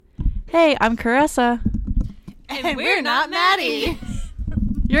Hey, I'm Carissa. And we're not Maddie.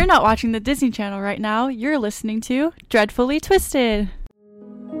 You're not watching the Disney Channel right now. You're listening to Dreadfully Twisted.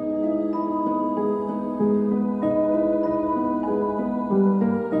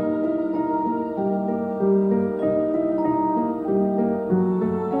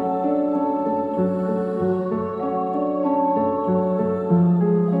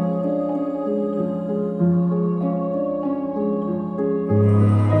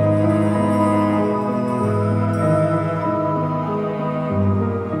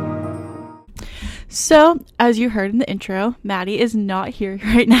 So, as you heard in the intro, Maddie is not here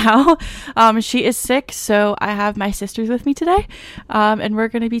right now. She is sick, so I have my sisters with me today, and we're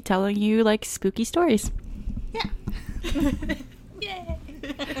going to be telling you, like, spooky stories. Yeah. Yay.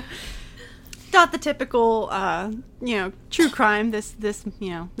 Not the typical, true crime this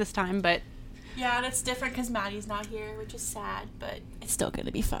time, but... Yeah, and it's different because Maddie's not here, which is sad, but it's still going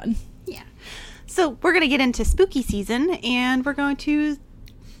to be fun. Yeah. So, we're going to get into spooky season, and we're going to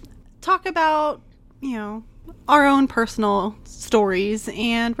talk about... our own personal stories,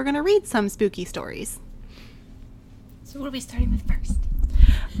 and we're going to read some spooky stories. So what are we starting with first?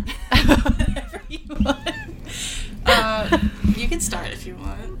 Whatever you want. You can start if you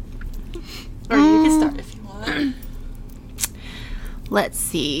want. Or you can start if you want. Let's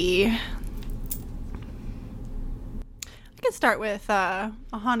see. I can start with a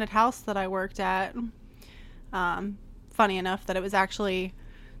haunted house that I worked at. Funny enough that it was actually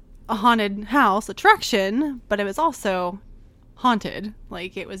a haunted house attraction, but it was also haunted.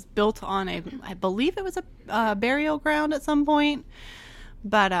 Like, it was built on I believe it was a burial ground at some point.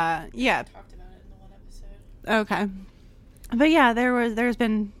 But yeah. Talked about it in the one episode. Okay. But yeah, there's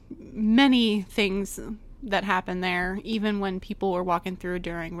been many things that happened there, even when people were walking through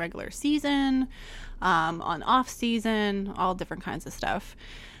during regular season, on off season, all different kinds of stuff.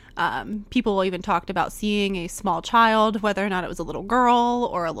 People even talked about seeing a small child, whether or not it was a little girl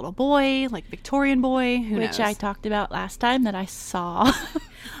or a little boy, like Victorian boy, who knows? Which I talked about last time that I saw.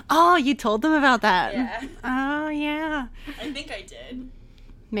 Oh, you told them about that? Yeah. Oh, yeah. I think I did.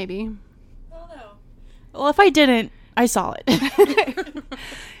 Maybe. I don't know. Well, if I didn't, I saw it.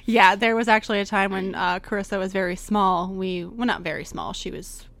 Yeah, there was actually a time when Carissa was very small. Well, not very small. She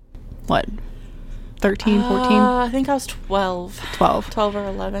was, what, 13, 14? I think I was 12. 12 or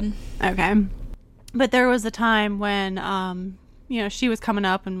 11. Okay. But there was a time when, she was coming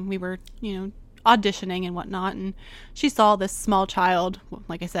up and we were, auditioning and whatnot. And she saw this small child.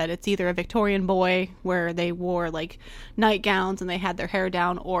 Like I said, it's either a Victorian boy where they wore like nightgowns and they had their hair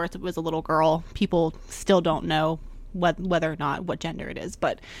down, or it was a little girl. People still don't know whether or not what gender it is,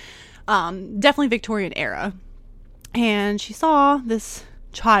 but definitely Victorian era. And she saw this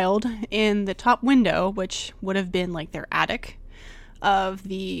child in the top window, which would have been like their attic of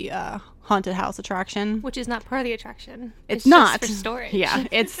the haunted house attraction, which is not part of the attraction. It's not just for storage. Yeah,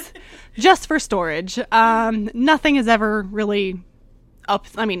 it's just for storage. Nothing is ever really up.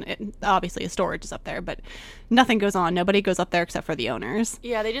 I mean, obviously a storage is up there, but nothing goes on. Nobody goes up there except for the owners.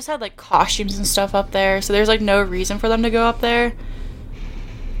 Yeah, they just had like costumes and stuff up there, so there's like no reason for them to go up there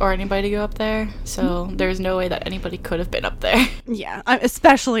or anybody to go up there, so there's no way that anybody could have been up there. Yeah,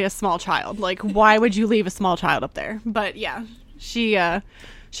 especially a small child. Like, why would you leave a small child up there? But yeah, she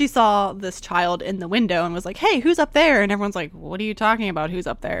saw this child in the window and was like, "Hey, who's up there?" And everyone's like, "What are you talking about? Who's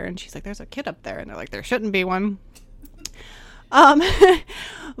up there?" And she's like, "There's a kid up there." And they're like, "There shouldn't be one."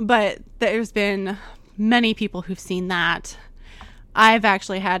 But there's been many people who've seen that. I've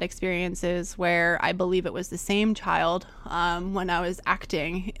actually had experiences where I believe it was the same child. When I was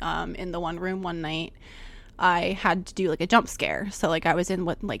acting in the one room one night, I had to do like a jump scare. So like I was in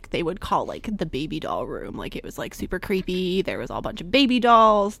what like they would call like the baby doll room. Like it was like super creepy. There was all a bunch of baby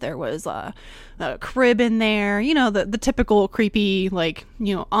dolls. There was a crib in there. The typical creepy like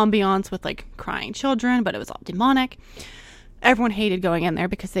ambiance with like crying children, but it was all demonic. Everyone hated going in there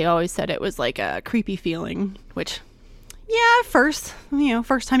because they always said it was like a creepy feeling, which... Yeah, first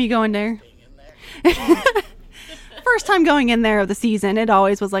time you go in there. First time going in there of the season, it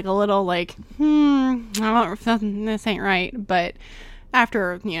always was like a little like, this ain't right. But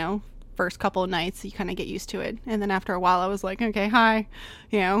after, first couple of nights, you kind of get used to it. And then after a while, I was like, okay, hi.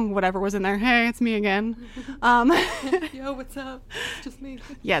 Whatever was in there. Hey, it's me again. Yo, what's up? It's just me.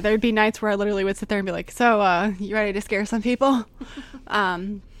 Yeah, there'd be nights where I literally would sit there and be like, so, you ready to scare some people?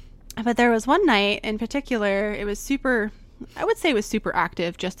 But there was one night in particular, it was super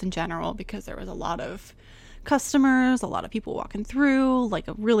active just in general because there was a lot of customers, a lot of people walking through, like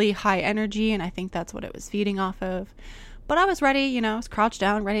a really high energy, and I think that's what it was feeding off of. But I was ready, I was crouched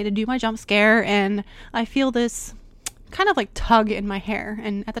down, ready to do my jump scare, and I feel this kind of like tug in my hair.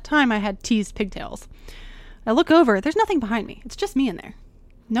 And at the time I had teased pigtails. I look over, there's nothing behind me. It's just me in there.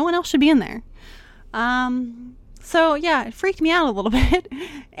 No one else should be in there. So yeah, it freaked me out a little bit.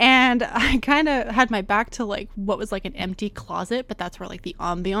 And I kind of had my back to like what was like an empty closet, but that's where like the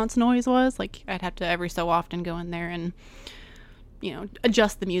ambiance noise was. Like I'd have to every so often go in there and, you know,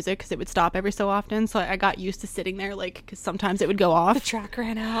 adjust the music because it would stop every so often. So I got used to sitting there, like, because sometimes it would go off. The track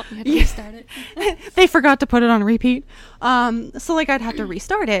ran out. You had to restart it. They forgot to put it on repeat. So like I'd have to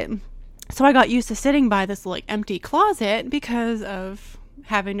restart it. So I got used to sitting by this like empty closet because of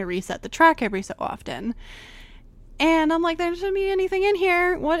having to reset the track every so often. And I'm like, there shouldn't be anything in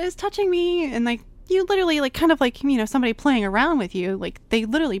here. What is touching me? And like, you literally like kind of like, you know, somebody playing around with you. Like they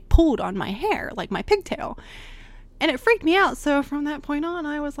literally pulled on my hair, like my pigtail. And it freaked me out. So from that point on,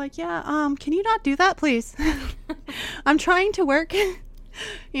 I was like, yeah, can you not do that, please? I'm trying to work, you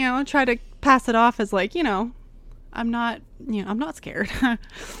know, try to pass it off as like, you know, I'm not scared.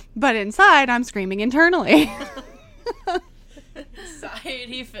 But inside, I'm screaming internally.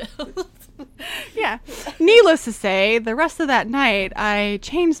 Anxiety filled. Yeah. Needless to say, the rest of that night, I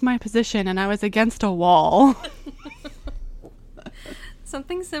changed my position and I was against a wall.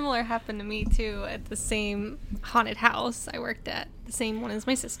 Something similar happened to me too at the same haunted house I worked at, the same one as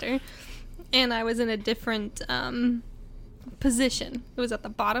my sister, and I was in a different position. It was at the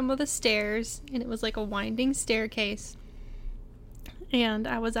bottom of the stairs, and it was like a winding staircase, and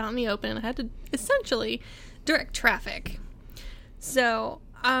I was out in the open, and I had to essentially direct traffic. So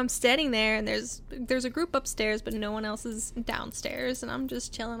I'm standing there, and there's a group upstairs, but no one else is downstairs, and I'm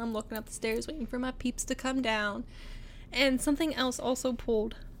just chilling. I'm looking up the stairs, waiting for my peeps to come down. And something else also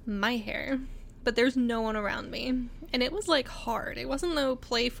pulled my hair, but there's no one around me. And it was like hard. It wasn't no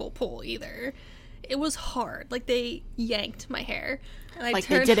playful pull either. It was hard. Like they yanked my hair. And I like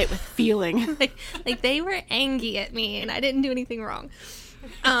they did it with feeling. like they were angry at me and I didn't do anything wrong.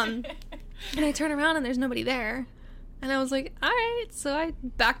 And I turn around and there's nobody there. And I was like, all right. So I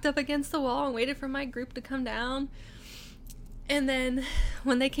backed up against the wall and waited for my group to come down. And then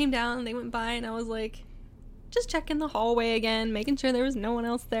when they came down, they went by and I was like, just checking the hallway again, making sure there was no one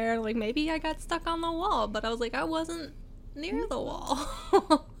else there. Like, maybe I got stuck on the wall, but I was like, I wasn't near the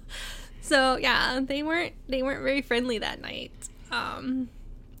wall. So, yeah, they weren't very friendly that night. And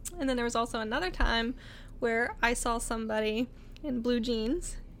then there was also another time where I saw somebody in blue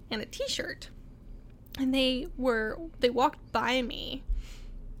jeans and a t-shirt. And they walked by me.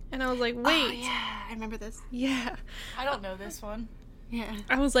 And I was like, wait. Oh, yeah, I remember this. Yeah. I don't know this one. Yeah.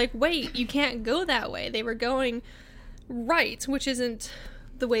 I was like, wait, you can't go that way. They were going right, which isn't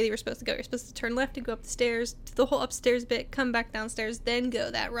the way they were supposed to go. You're supposed to turn left and go up the stairs to the whole upstairs bit, come back downstairs, then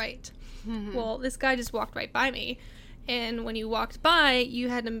go that right. Mm-hmm. Well, this guy just walked right by me. And when you walked by, you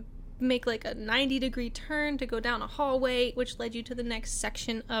had to make like a 90-degree turn to go down a hallway, which led you to the next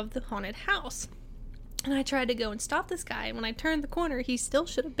section of the haunted house. And I tried to go and stop this guy. And when I turned the corner, he still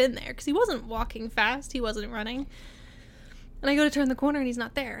should have been there because he wasn't walking fast. He wasn't running. And I go to turn the corner and he's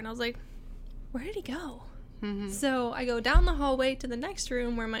not there. And I was like, where did he go? Mm-hmm. So I go down the hallway to the next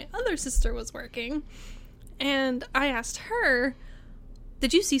room where my other sister was working. And I asked her,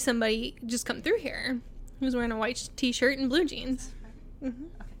 did you see somebody just come through here? He was wearing a white t-shirt and blue jeans. Mm-hmm.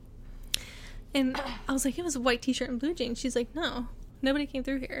 Okay. And I was like, it was a white t-shirt and blue jeans. She's like, no, nobody came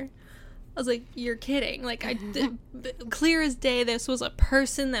through here. I was like, you're kidding. Like, clear as day, this was a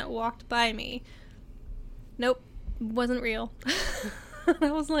person that walked by me. Nope. Wasn't real.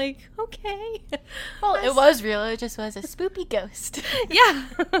 I was like, okay. Well, it was real. It just was a spoopy ghost. Yeah.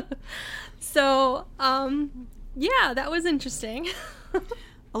 So, yeah, that was interesting.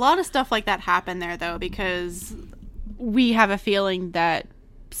 A lot of stuff like that happened there, though, because we have a feeling that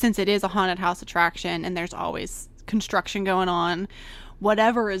since it is a haunted house attraction and there's always construction going on,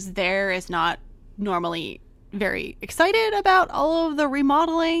 whatever is there is not normally very excited about all of the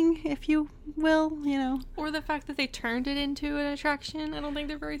remodeling, if you will, you know. Or the fact that they turned it into an attraction, I don't think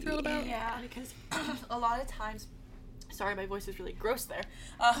they're very thrilled about. Yeah, because a lot of times, sorry, my voice is really gross there.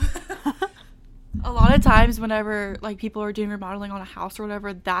 A lot of times whenever, like, people are doing remodeling on a house or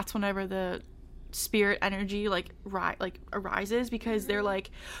whatever, that's whenever the spirit energy, like, arises, because they're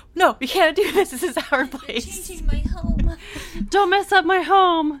like, no, we can't do this. This is our place. Changing my home. Don't mess up my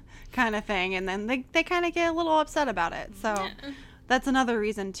home, kind of thing. And then they kind of get a little upset about it. So yeah. That's another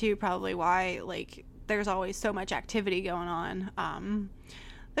reason, too, probably why, like, there's always so much activity going on.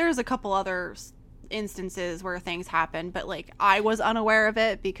 There's a couple other instances where things happen, but like I was unaware of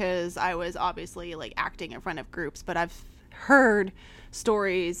it because I was obviously like acting in front of groups, but I've heard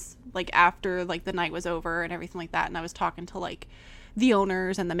stories like after like the night was over and everything like that, and I was talking to like the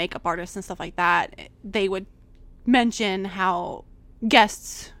owners and the makeup artists and stuff like that. They would mention how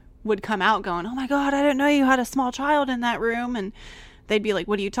guests would come out going, oh my God, I didn't know you had a small child in that room. And they'd be like,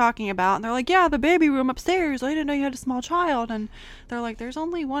 what are you talking about? And they're like, yeah, the baby room upstairs. I didn't know you had a small child. And they're like, there's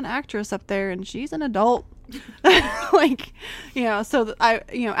only one actress up there and she's an adult. Like, so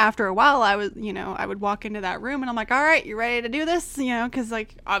after a while I was, I would walk into that room and I'm like, all right, you ready to do this? Because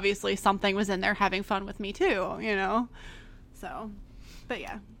like obviously something was in there having fun with me too, so, but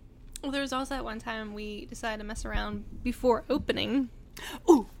yeah. Well, there was also that one time we decided to mess around before opening.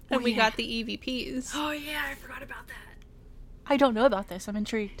 Ooh, and we got the EVPs. Oh yeah, I forgot about that. I don't know about this. I'm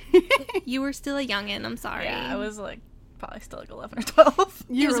intrigued. You were still a youngin', I'm sorry. Yeah, I was like probably still like 11 or 12.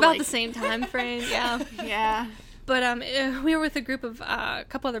 It was about the same time frame, yeah. Yeah. But we were with a group of a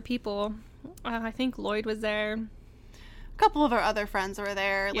couple other people. I think Lloyd was there. A couple of our other friends were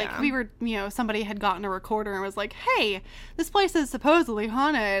there. Yeah. Like we were, somebody had gotten a recorder and was like, hey, this place is supposedly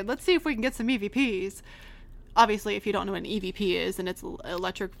haunted. Let's see if we can get some EVPs. Obviously, if you don't know what an EVP is, and it's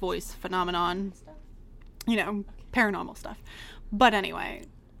electric voice phenomenon, paranormal stuff. But anyway,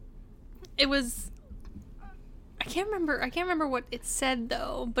 it was, I can't remember what it said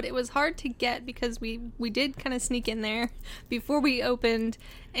though, but it was hard to get because we did kind of sneak in there before we opened,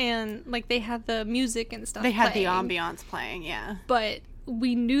 and like they had the music and stuff. They had the playing, ambiance playing, yeah. But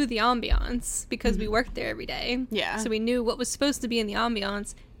we knew the ambiance because we worked there every day. Yeah. So we knew what was supposed to be in the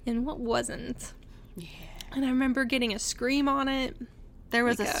ambiance and what wasn't. Yeah. And I remember getting a scream on it. There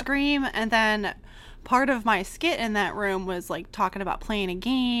was a scream, and then part of my skit in that room was like talking about playing a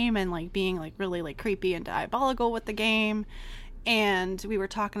game and like being like really like creepy and diabolical with the game, and we were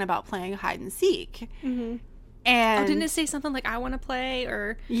talking about playing hide and seek. Mm-hmm. And didn't it say something like I want to play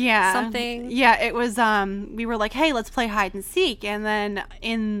or something? Yeah, it was. We were like, hey, let's play hide and seek, and then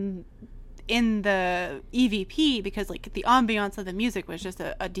in the EVP, because like the ambiance of the music was just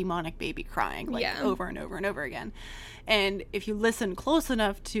a demonic baby crying like over and over and over again. And if you listen close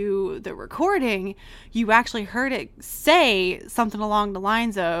enough to the recording, you actually heard it say something along the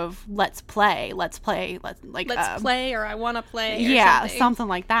lines of let's play, let's play, let's play, or I want to play, or something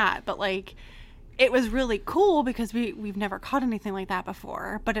like that. But like it was really cool because we've never caught anything like that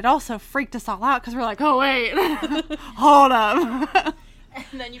before, but it also freaked us all out because we're like, oh wait, hold up.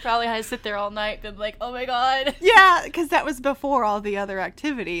 And then you probably had to sit there all night and be like, oh my God. Yeah, because that was before all the other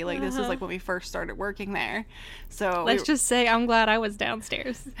activity. Like, this was like when we first started working there. So let's just say I'm glad I was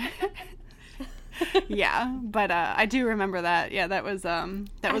downstairs. Yeah, but I do remember that. Yeah, that was a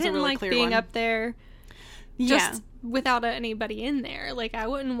really clear one. Being up there just without anybody in there. Like, I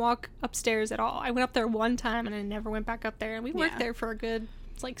wouldn't walk upstairs at all. I went up there one time and I never went back up there. And we worked there for a good,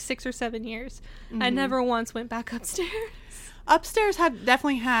 6 or 7 years. Mm-hmm. I never once went back upstairs. Upstairs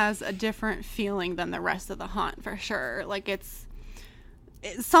definitely has a different feeling than the rest of the haunt, for sure. Like,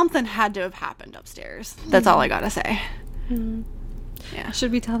 something had to have happened upstairs. That's all I gotta say. Mm-hmm. Yeah.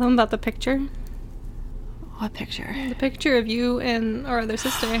 Should we tell them about the picture? What picture? The picture of you and our other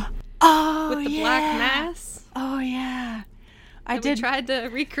sister. Oh, with the black mass. Oh, yeah. We tried to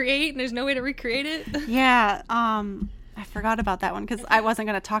recreate, and there's no way to recreate it. Yeah. I forgot about that one because I wasn't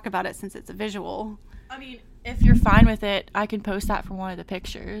going to talk about it since it's a visual. I mean, if you're fine with it, I can post that for one of the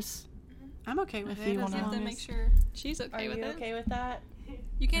pictures. I'm okay with it. You have to make sure she's okay with it. Are you okay with that?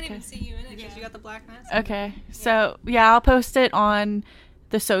 You can't even see you in it because you got the black mask. Okay. So, I'll post it on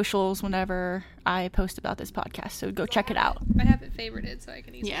the socials whenever I post about this podcast. So go check it out. I have it favorited so I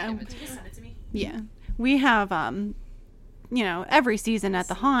can easily give it to you. Send it to me. Yeah. We have, every season at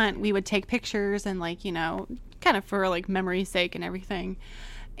the haunt, we would take pictures and kind of for memory's sake and everything.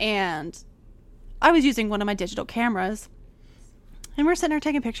 And I was using one of my digital cameras, and we're sitting there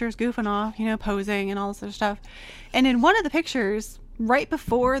taking pictures, goofing off, posing and all this other stuff. And in one of the pictures, right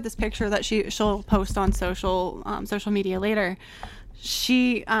before this picture that she'll post on social media later,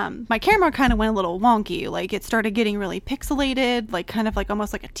 my camera kind of went a little wonky. Like, it started getting really pixelated,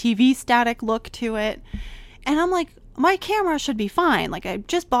 almost like a TV static look to it. And I'm like, my camera should be fine. Like, I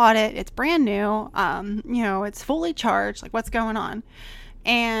just bought it. It's brand new. It's fully charged. Like, what's going on?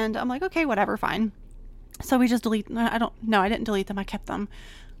 And I'm like, okay, whatever, fine. So we just I didn't delete them. I kept them.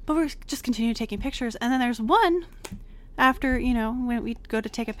 But we just continued taking pictures. And then there's one after, when we go to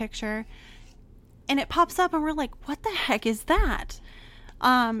take a picture, and it pops up and we're like, what the heck is that?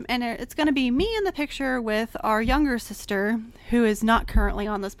 And it's going to be me in the picture with our younger sister, who is not currently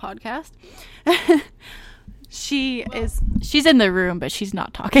on this podcast. She's in the room, but she's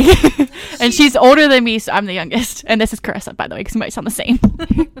not talking. And she's older than me, so I'm the youngest. And this is Carissa, by the way, because we might sound the same.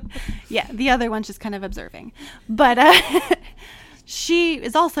 Yeah, the other one's just kind of observing. But she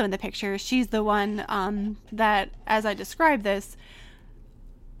is also in the picture. She's the one that, as I describe this,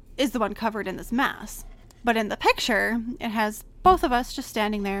 is the one covered in this mass. But in the picture, it has both of us just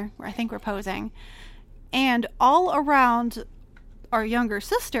standing there where I think we're posing. And all around our younger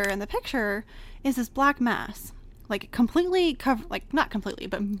sister in the picture is this black mass. Like completely covered, like not completely,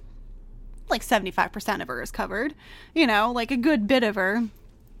 but like 75% of her is covered. You know, like a good bit of her.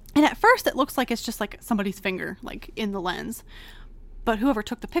 And at first it looks like it's just like somebody's finger, like in the lens. But whoever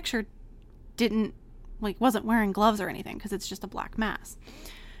took the picture wasn't wearing gloves or anything because it's just a black mass.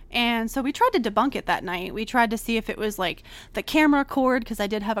 And so we tried to debunk it that night. We tried to see if it was like the camera cord, because I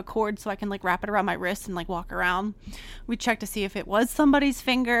did have a cord so I can like wrap it around my wrist and like walk around. We checked to see if it was somebody's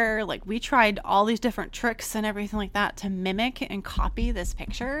finger. Like we tried all these different tricks and everything like that to mimic and copy this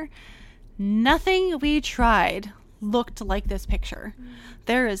picture. Nothing we tried looked like this picture.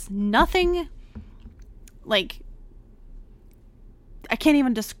 There is nothing like I can't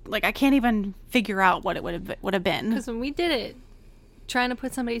even figure out what it would have been. Because when we did it, trying to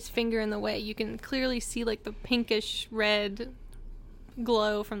put somebody's finger in the way, you can clearly see like the pinkish red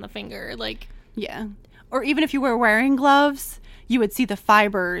glow from the finger. Like, yeah. Or even if you were wearing gloves, you would see the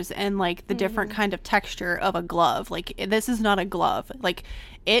fibers and like the different kind of texture of a glove. Like this is not a glove. Like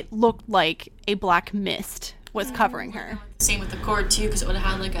it looked like a black mist was covering her. Same with the cord too, because it would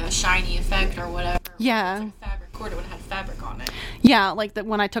have had like a shiny effect or whatever. Yeah. Like a fabric cord, it would have had fabric on it. Yeah, like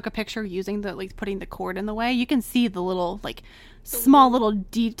when I took a picture using putting the cord in the way, you can see the little like small little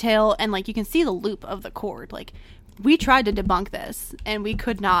detail, and like you can see the loop of the cord. Like we tried to debunk this and we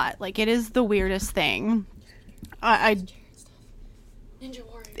could not. Like it is the weirdest thing. Ninja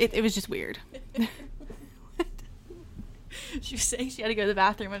Warrior. It was just weird. She was saying she had to go to the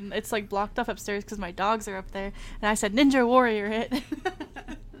bathroom and it's like blocked off upstairs because my dogs are up there, and I said Ninja Warrior it.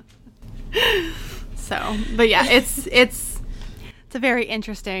 So, but yeah, it's a very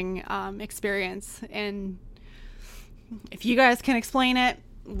interesting experience, and if you guys can explain it,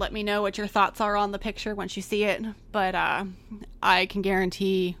 let me know what your thoughts are on the picture once you see it. But I can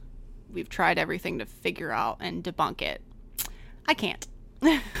guarantee we've tried everything to figure out and debunk it. I can't.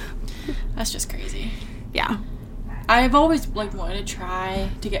 That's just crazy. Yeah. I've always like wanted to try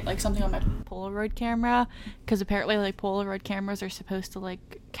to get like something on my Polaroid camera, because apparently like Polaroid cameras are supposed to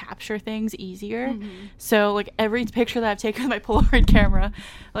like capture things easier. So like every picture that I've taken with my Polaroid camera,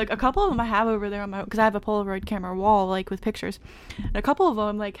 like a couple of them I have over there on my, because I have a Polaroid camera wall like with pictures, and a couple of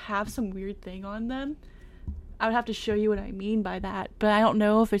them like have some weird thing on them. I would have to show you what I mean by that, but I don't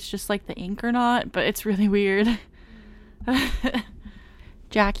know if it's just like the ink or not, but it's really weird.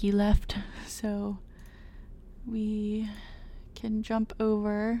 Jackie left, so we can jump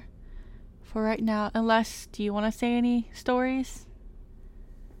over for right now. Unless, do you want to say any stories?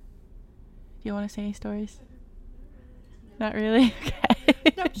 Do you want to say any stories? Not really?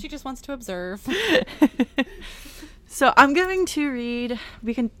 Okay. Nope, she just wants to observe. So I'm going to read,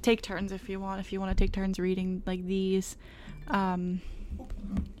 we can take turns if you want to take turns reading like these. It's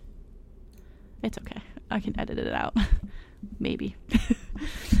okay. I can edit it out. Maybe.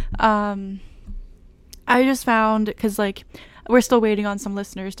 I just found, because like we're still waiting on some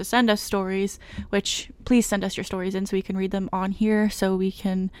listeners to send us stories, which please send us your stories in so we can read them on here, so we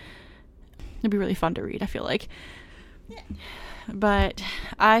can, it'd be really fun to read, I feel like. But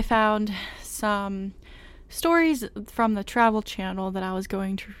I found some stories from the Travel Channel that I was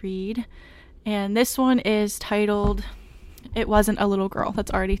going to read, and this one is titled It Wasn't a Little Girl.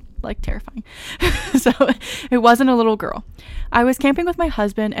 That's already like terrifying. So it wasn't a little girl. I was camping with my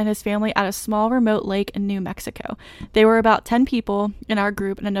husband and his family at a small remote lake in New Mexico. There were about 10 people in our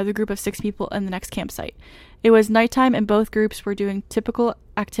group and another group of 6 people in the next campsite. It was nighttime and both groups were doing typical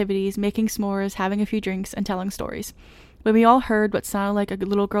activities, making s'mores, having a few drinks, and telling stories, when we all heard what sounded like a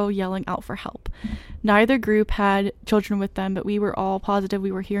little girl yelling out for help. Neither group had children with them, but we were all positive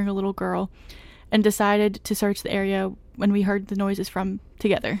we were hearing a little girl, and decided to search the area when we heard the noises from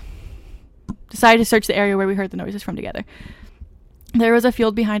together. There was a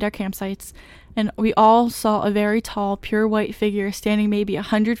field behind our campsites, and we all saw a very tall, pure white figure standing maybe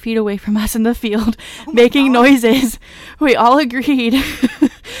 100 feet away from us in the field, making noises. We all agreed.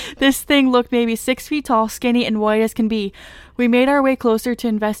 This thing looked maybe 6 feet tall, skinny, and white as can be. We made our way closer to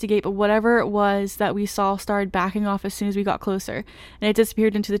investigate, but whatever it was that we saw started backing off as soon as we got closer, and it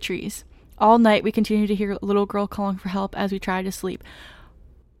disappeared into the trees. All night, we continued to hear a little girl calling for help as we tried to sleep.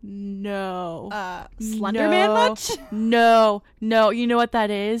 No. Slender Man much? No. You know what that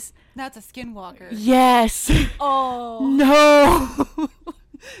is? That's a skinwalker. Yes. Oh. No.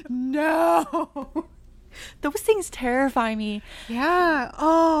 No. Those things terrify me. Yeah.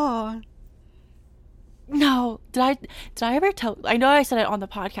 Oh. No. Did I ever tell, I know I said it on the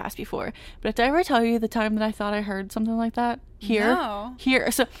podcast before, but did I ever tell you the time that I thought I heard something like that? Here? No.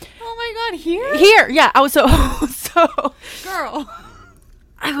 Here. So, Oh my my god, here? Here, yeah. I was so Girl.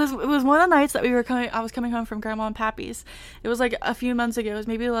 it was one of the nights that I was coming home from Grandma and Pappy's. It was like a few months ago. It was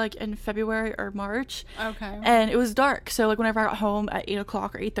maybe like in February or March. Okay. And it was dark. So like whenever I got home at 8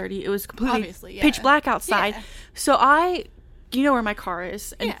 o'clock or 8:30, it was completely Obviously, yeah. pitch black outside. Yeah. So you know where my car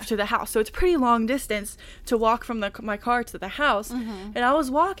is and Yeah. to the house. So it's a pretty long distance to walk from my car to the house. Mm-hmm. And I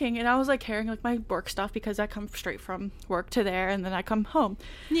was walking and I was like carrying like my work stuff because I come straight from work to there and then I come home.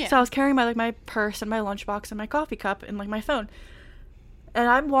 Yeah. So I was carrying my purse and my lunchbox and my coffee cup and like my phone. And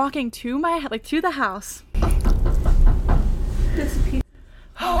I'm walking to the house.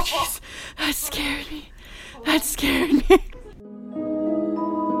 Oh jeez. That scared me. That scared me.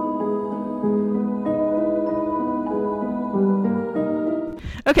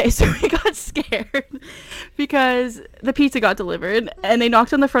 Okay, so we got scared because the pizza got delivered and they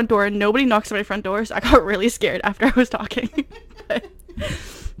knocked on the front door and nobody knocks on my front door, so I got really scared after I was talking.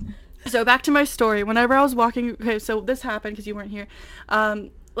 So back to my story. Whenever I was walking, okay, so this happened because you weren't here,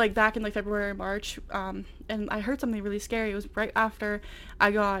 like back in like February or March, and I heard something really scary. It was right after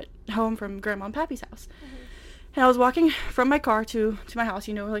I got home from Grandma and Pappy's house. And I was walking from my car to my house,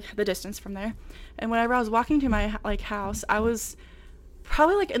 you know, like the distance from there. And whenever I was walking to my like house, I was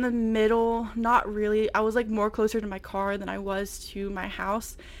probably like in the middle, not really. I was like more closer to my car than I was to my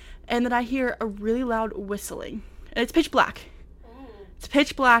house. And then I hear a really loud whistling. And it's pitch black. It's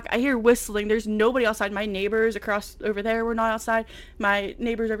pitch black. I hear whistling. There's nobody outside. My neighbors across over there were not outside. My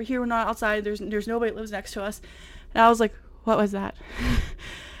neighbors over here were not outside. There's nobody that lives next to us. And I was like, what was that?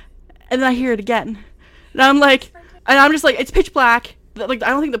 And then I hear it again. And I'm just like, it's pitch black. Like, I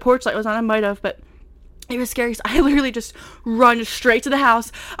don't think the porch light was on. I might have, but it was scary. So I literally just run straight to the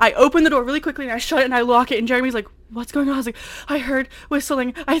house. I open the door really quickly and I shut it and I lock it. And Jeremy's like, what's going on? I was like, I heard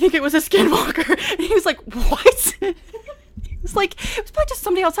whistling. I think it was a skinwalker. And he was like, what? It was probably just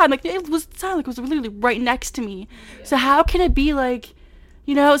somebody outside. Like, it sounded like it was literally right next to me. So how can it be like,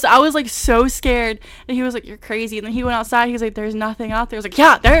 you know? So I was like so scared. And he was like, you're crazy. And then he went outside. He was like, there's nothing out there. I was like,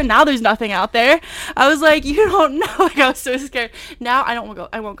 yeah, there's nothing out there. I was like, you don't know. Like, I was so scared. Now I won't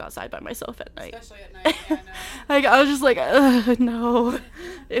go outside by myself at night. Especially at night. Yeah, I know. Like, I was just like, ugh, no.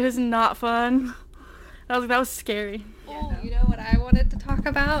 It was not fun. I was like, that was scary. Oh, you know what I wanted to talk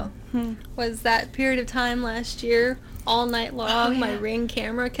about? Was that period of time last year, all night long, my Ring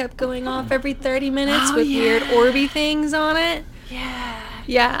camera kept going off every 30 minutes with weird orby things on it. Yeah.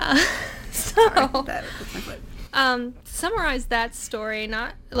 Yeah. So, That's my foot. to summarize that story,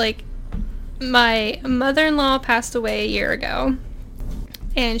 not like my mother-in-law passed away a year ago,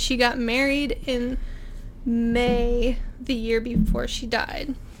 and she got married in May the year before she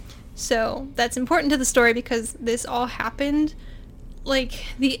died. So that's important to the story because this all happened like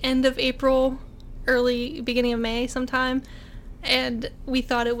the end of April, early beginning of May sometime, and we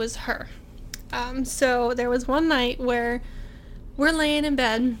thought it was her. So there was one night where we're laying in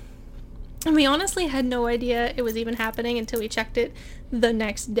bed and we honestly had no idea it was even happening until we checked it the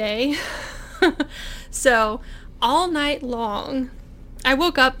next day. So all night long, I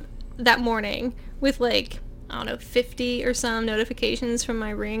woke up that morning with like, I don't know, 50 or some notifications from my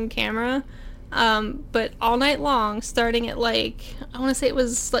Ring camera. But all night long, starting at like, I want to say it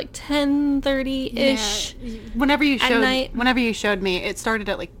was like 10:30-ish. Yeah. Whenever you night. showed me, it started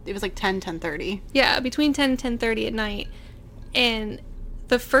at like, it was like 10:30. Yeah, between 10 and 10:30 at night. And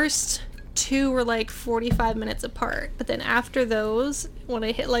the first two were like 45 minutes apart. But then after those, when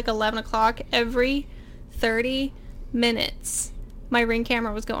it hit like 11 o'clock, every 30 minutes, my Ring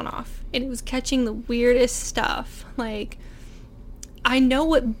camera was going off. And it was catching the weirdest stuff. Like, I know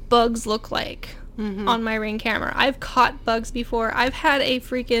what bugs look like on my Ring camera. I've caught bugs before. I've had a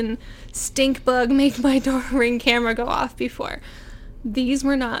freaking stink bug make my Ring camera go off before. These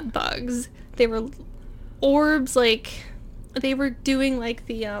were not bugs. They were orbs, like, they were doing, like,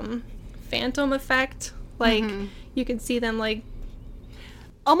 the, phantom effect. Like, you could see them, like,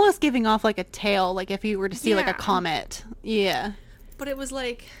 Almost giving off like a tail, like if you were to see like a Yeah. comet. Yeah. but it was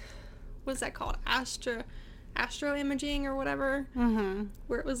like, what's that called? Astro imaging or whatever. Mm-hmm.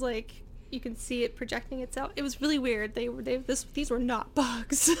 Where it was like, you can see it projecting itself. It was really weird. These were not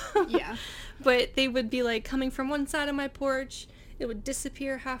bugs. Yeah. But they would be like coming from one side of my porch. It would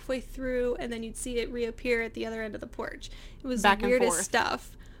disappear halfway through, and then you'd see it reappear at the other end of the porch. It was Back the and weirdest forth.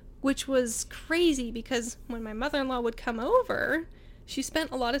 stuff, which was crazy because when my mother-in-law would come over, she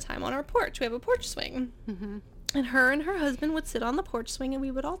spent a lot of time on our porch. We have a porch swing. Mm-hmm. And her husband would sit on the porch swing and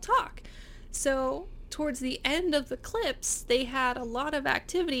we would all talk. So towards the end of the clips, they had a lot of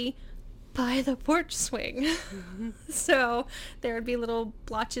activity by the porch swing. So there would be little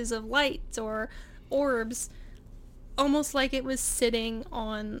blotches of lights or orbs almost like it was sitting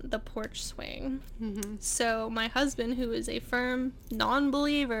on the porch swing. So my husband, who is a firm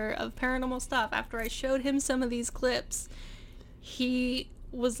non-believer of paranormal stuff, after I showed him some of these clips, he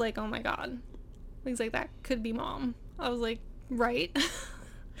was like, oh my god. He's like, that could be Mom. I was like, right.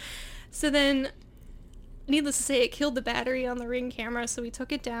 So then, needless to say, it killed the battery on the Ring camera, so we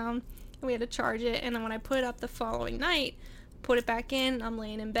took it down and we had to charge it. And then when I put it up the following night, put it back in, I'm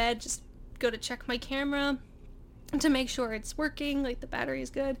laying in bed, just go to check my camera to make sure it's working, like the battery is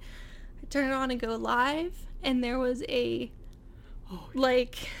good. I turn it on and go live, and there was a,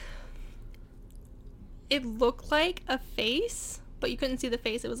 like, it looked like a face, but you couldn't see the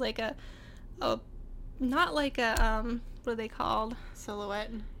face. It was like a not like a, what are they called? Silhouette.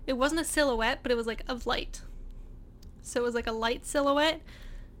 It wasn't a silhouette, but it was like of light. So it was like a light silhouette,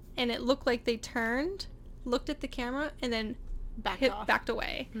 and it looked like they turned, looked at the camera, and then backed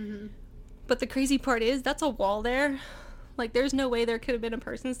away. But the crazy part is, that's a wall there. Like, there's no way there could have been a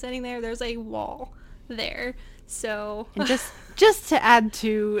person standing there. There's a wall there. So, And just to add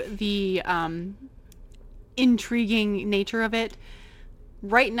to the intriguing nature of it,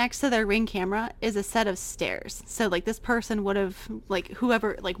 right next to their Ring camera is a set of stairs. So, like, this person would have, like,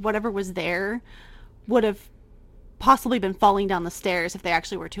 whoever, like, whatever was there would have possibly been falling down the stairs if they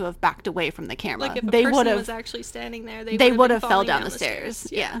actually were to have backed away from the camera. like, if a they would person have was actually standing there, they would been have fell falling down the stairs.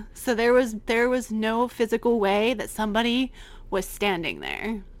 Yeah. So there was no physical way that somebody was standing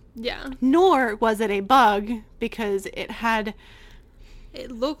there. Yeah. Nor was it a bug, because it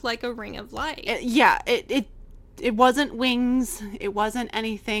looked like a ring of light. it wasn't wings. It wasn't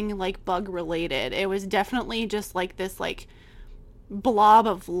anything like bug related. It was definitely just like this like blob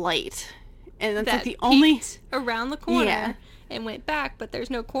of light. And that's like the only around the corner Yeah. and went back, but there's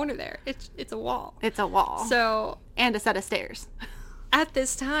no corner there. It's a wall. It's a wall. So And a set of stairs. at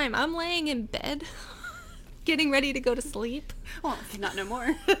this time, I'm laying in bed, getting ready to go to sleep. Well, not no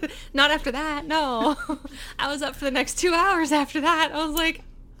more. Not after that, no. I was up for the next 2 hours after that. I was like,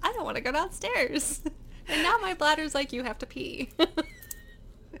 I don't want to go downstairs. And now my bladder's like, you have to pee.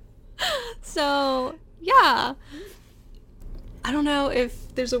 So, yeah. I don't know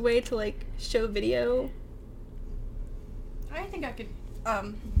if there's a way to, like, show video. I think I could,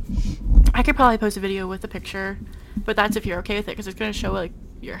 I could probably post a video with a picture, but that's if you're okay with it, because it's going to show, like,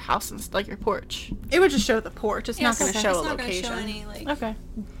 your house and, like, your porch. It would just show the porch. It's not going to it's show a not location. Gonna show any, like, Okay.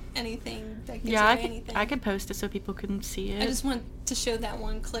 anything that gives Yeah, away anything. I could post it so people can see it. I just want to show that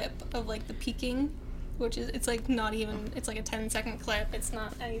one clip of, like, the peeking, which is, it's, like, not even, it's, like, a 10-second clip. It's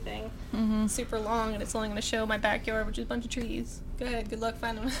not anything super long, and it's only going to show my backyard, which is a bunch of trees. Go ahead, good luck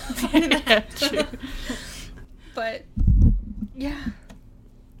finding that. True. But, yeah.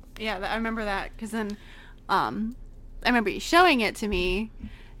 Yeah, I remember that, because then I remember you showing it to me,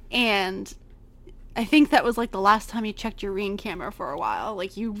 and I think that was, like, the last time you checked your Ring camera for a while.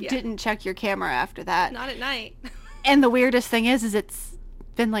 Like, you didn't check your camera after that. Not at night. And the weirdest thing is it's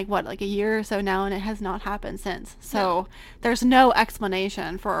been, like, what, like a year or so now, and it has not happened since. So there's no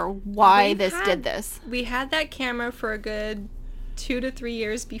explanation for why did this. We had that camera for a good 2 to 3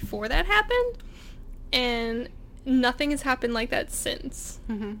 years before that happened, and nothing has happened like that since.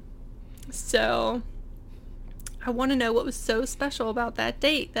 So I want to know what was so special about that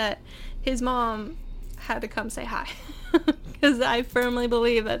date that his mom had to come say hi. Because I firmly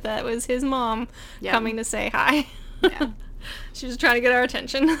believe that that was his mom coming to say hi. Yeah. She was trying to get our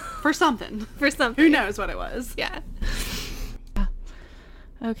attention. For something. For something. Who knows what it was. Yeah.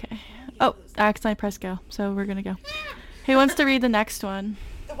 Okay. Oh, I accidentally pressed go, so we're gonna go. Who wants to read the next one?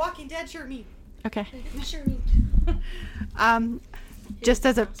 The Walking Dead shirt me. Okay. Sure. Just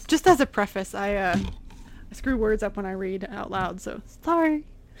as a preface, I screw words up when I read out loud, so sorry.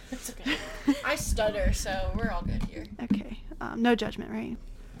 It's okay. I stutter, so we're all good here. Okay. No judgment, right?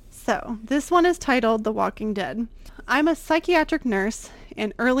 So, this one is titled The Walking Dead. I'm a psychiatric nurse,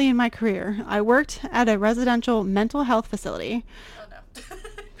 and early in my career, I worked at a residential mental health facility. Oh no.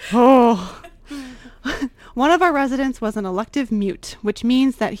 Oh. One of our residents was an elective mute, which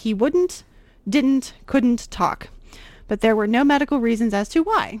means that he couldn't talk. But there were no medical reasons as to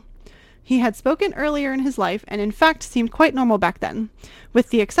why. He had spoken earlier in his life and in fact seemed quite normal back then, with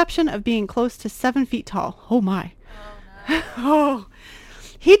the exception of being close to 7 feet tall. Oh my. Oh no. Oh.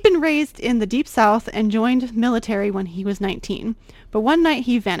 He'd been raised in the Deep South and joined military when he was 19, but one night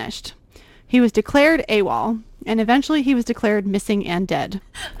he vanished. He was declared AWOL, and eventually he was declared missing and dead.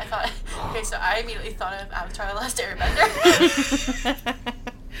 So I immediately thought of Avatar: The Last Airbender.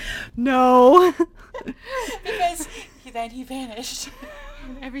 No. Because then he vanished.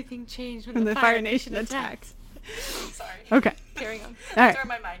 Everything changed When the Fire Nation attacked. Sorry. Okay. Carrying on. All right. That's where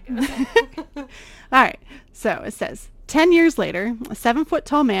my mind goes. All right. So it says 10 years later, a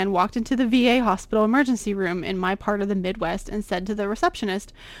 7-foot-tall man walked into the VA hospital emergency room in my part of the Midwest and said to the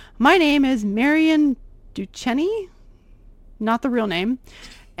receptionist, "My name is Marion Duchenne," not the real name,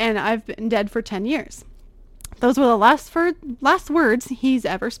 "and I've been dead for 10 years. Those were the last words he's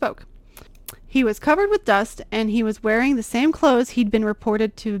ever spoke. He was covered with dust, and he was wearing the same clothes he'd been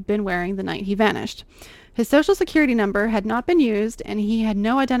reported to have been wearing the night he vanished. His social security number had not been used, and he had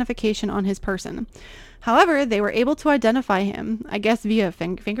no identification on his person. However, they were able to identify him, I guess via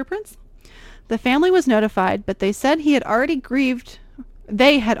fingerprints. The family was notified, but they said they had already grieved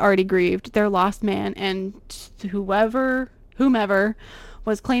their lost man, and whomever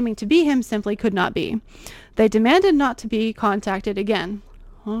was claiming to be him simply could not be. They demanded not to be contacted again."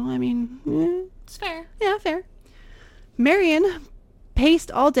 Well, I mean, It's fair. yeah, fair. Marion paced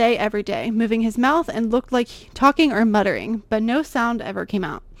all day, every day, moving his mouth and looked like talking or muttering, but no sound ever came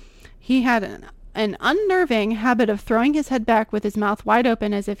out. He had an unnerving habit of throwing his head back with his mouth wide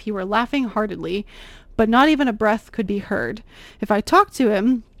open as if he were laughing heartily, but not even a breath could be heard. If I talked to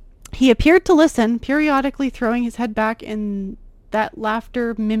him, he appeared to listen, periodically throwing his head back in that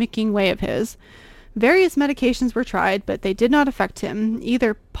laughter mimicking way of his. Various medications were tried, but they did not affect him,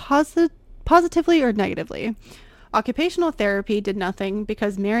 either positively or negatively. Occupational therapy did nothing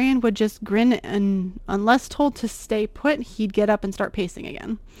because Marion would just grin, and unless told to stay put, he'd get up and start pacing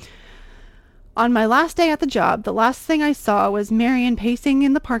again. On my last day at the job, the last thing I saw was Marion pacing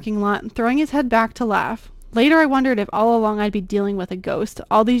in the parking lot and throwing his head back to laugh. Later, I wondered if all along I'd be dealing with a ghost.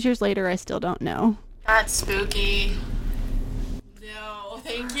 All these years later, I still don't know. That's spooky. No,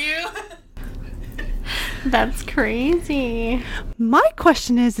 thank you. That's crazy. My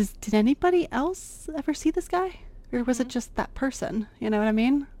question is did anybody else ever see this guy? Or was it just that person? You know what I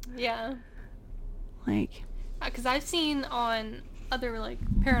mean? Yeah. Like, Because I've seen on other, like,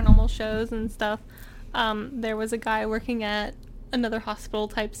 paranormal shows and stuff, there was a guy working at another hospital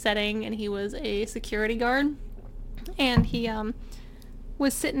type setting, and he was a security guard. And he,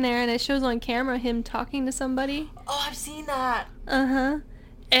 was sitting there, and it shows on camera him talking to somebody. Oh, I've seen that. Uh-huh.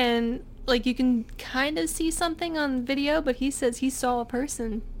 And, like, you can kind of see something on video, but he says he saw a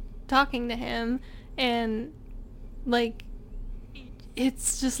person talking to him, and, like,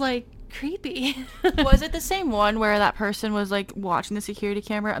 it's just, like, creepy. Was it the same one where that person was, like, watching the security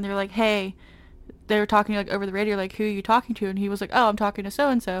camera, and they were like, hey, they were talking, like, over the radio, like, who are you talking to? And he was like, oh, I'm talking to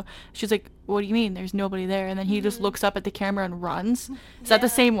so-and-so. She's like, what do you mean? There's nobody there. And then he just looks up at the camera and runs. Is that the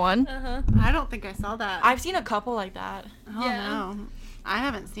same one? Uh-huh. I don't think I saw that. I've seen a couple like that. Oh, Yeah. no. I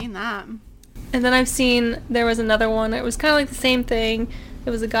haven't seen that. And then I've seen, there was another one, it was kind of like the same thing. It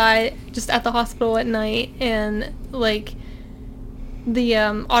was a guy just at the hospital at night, and, like, the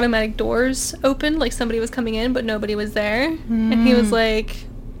automatic doors opened, like somebody was coming in, but nobody was there. And he was like,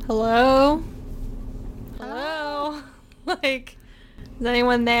 hello? Hello? Like, is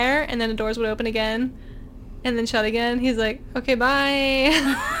anyone there? And then the doors would open again, and then shut again. He's like, okay, bye.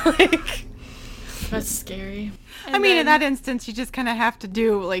 Like, That's scary. I mean, in that instance, you just kind of have to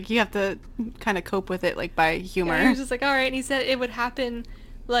do, like, you have to kind of cope with it, like, by humor. yeah, he was just like, all right. And he said it would happen,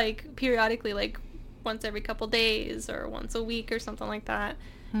 like, periodically, like, once every couple days or once a week or something like that.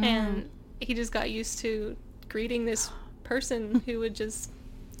 And he just got used to greeting this person who would just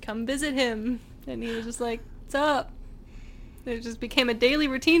come visit him, and he was just like, what's up? It just became a daily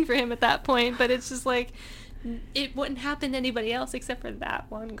routine for him at that point, but it's just like, it wouldn't happen to anybody else except for that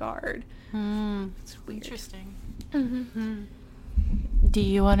one guard. It's weird. Interesting. Mm-hmm. Do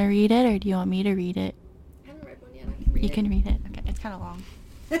you want to read it, or do you want me to read it? I haven't read one yet. I can read You it. can read it. Okay, it's kind of long.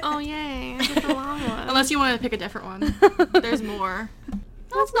 Oh, yay. It's a long one. Unless you want to pick a different one. There's more.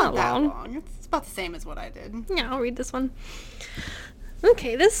 That's not that long. long. It's about the same as what I did. Yeah, I'll read this one.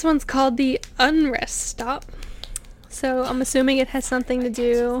 Okay, this one's called The Unrest Stop. So I'm assuming it has something to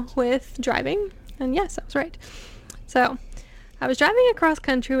do with driving. And yes, I was right. So, I was driving across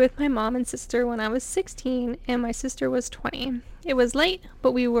country with my mom and sister when I was 16 and my sister was 20. It was late,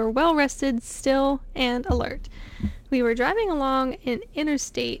 but we were well rested, still, and alert. We were driving along an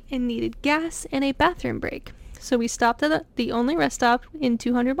interstate and needed gas and a bathroom break. So we stopped at the only rest stop in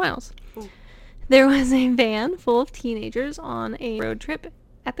 200 miles. There was a van full of teenagers on a road trip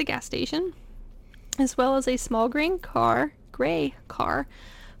at the gas station, as well as a small gray car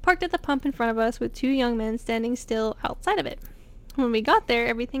parked at the pump in front of us with two young men standing still outside of it. When we got there,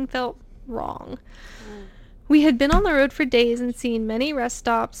 everything felt wrong. We had been on the road for days and seen many rest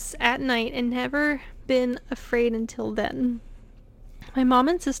stops at night and never been afraid until then. My mom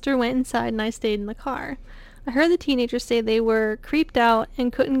and sister went inside and I stayed in the car. I heard the teenagers say they were creeped out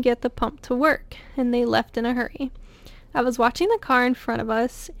and couldn't get the pump to work, and they left in a hurry. I was watching the car in front of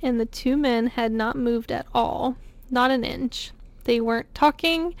us, and the two men had not moved at all. Not an inch. They weren't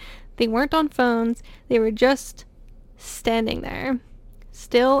talking. They weren't on phones. They were just standing there,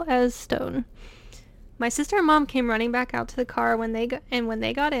 still as stone. My sister and mom came running back out to the car when they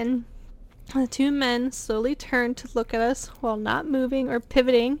got in. The two men slowly turned to look at us while not moving or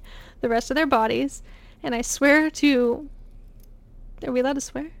pivoting the rest of their bodies. And I swear to... Are we allowed to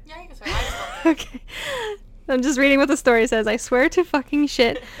swear? Yeah, you can swear. Okay. I'm just reading what the story says. I swear to fucking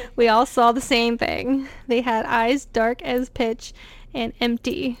shit, we all saw the same thing. They had eyes dark as pitch and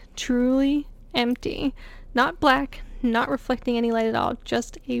empty. Truly empty. Not black, not reflecting any light at all.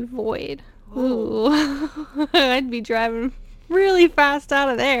 Just a void. Ooh. I'd be driving really fast out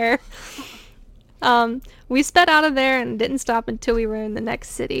of there. We sped out of there and didn't stop until we were in the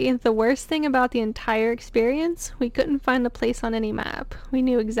next city. The worst thing about the entire experience, we couldn't find a place on any map. We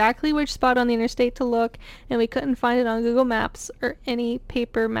knew exactly which spot on the interstate to look, and we couldn't find it on Google Maps or any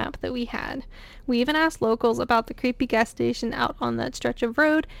paper map that we had. We even asked locals about the creepy gas station out on that stretch of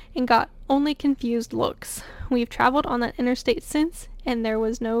road and got only confused looks. We've traveled on that interstate since, and there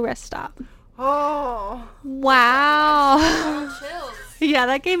was no rest stop. Oh. Wow. Chills. Yeah,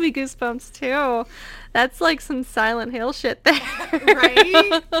 that gave me goosebumps too. That's like some Silent Hill shit there.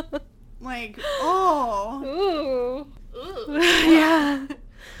 Right? Like, oh. Ooh. Yeah.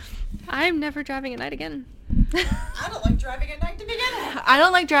 I'm never driving at night again. I don't like driving at night to begin with. I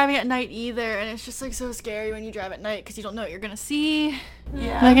don't like driving at night either, and it's just like so scary when you drive at night because you don't know what you're gonna see.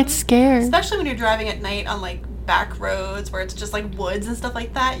 Yeah. I get scared. Especially when you're driving at night on like back roads where it's just like woods and stuff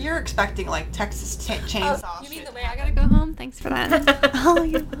like that. You're expecting like Texas chainsaw. Oh, you mean shit. the way I gotta go home? Thanks for that. Oh,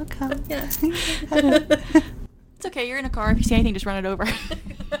 you're welcome. Yeah. It's okay. You're in a car. If you see anything, just run it over. Yeah,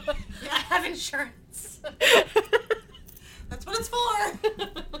 I have insurance. That's what it's for.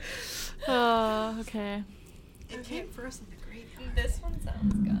 Oh, okay. It came for us in the graveyard. This one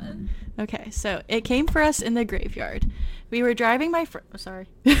sounds good. Okay, so it came for us in the graveyard. We were driving my friend. Oh, sorry.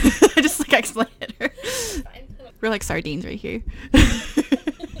 I just like explained it. Fine. We're like sardines right here.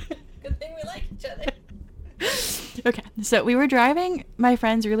 Good thing we like each other. Okay, so we were driving my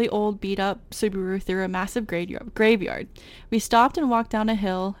friend's really old beat-up Subaru through a massive graveyard. We stopped and walked down a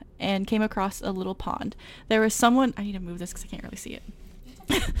hill and came across a little pond. There was someone... I need to move this because I can't really see it.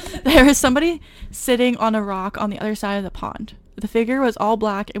 There was somebody sitting on a rock on the other side of the pond. The figure was all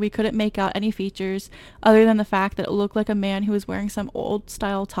black and we couldn't make out any features other than the fact that it looked like a man who was wearing some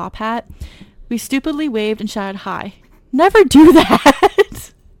old-style top hat. We stupidly waved and shouted hi. Never do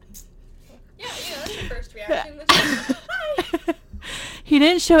that! Yeah, that's your first reaction. He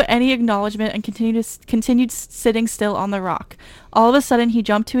didn't show any acknowledgement and continued sitting still on the rock. All of a sudden, he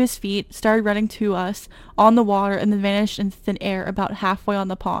jumped to his feet, started running to us on the water, and then vanished in thin air about halfway on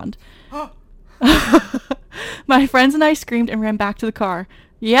the pond. My friends and I screamed and ran back to the car.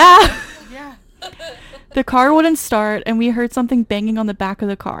 Yeah! Yeah. The car wouldn't start, and we heard something banging on the back of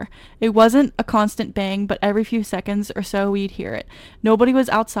the car. It wasn't a constant bang, but every few seconds or so we'd hear it. Nobody was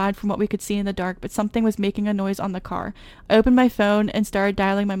outside from what we could see in the dark, but something was making a noise on the car. I opened my phone and started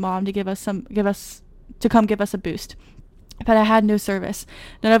dialing my mom to come give us a boost. But I had no service.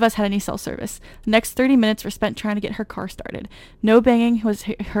 None of us had any cell service. The next 30 minutes were spent trying to get her car started. No banging was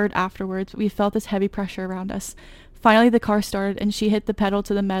heard afterwards, but we felt this heavy pressure around us. Finally, the car started, and she hit the pedal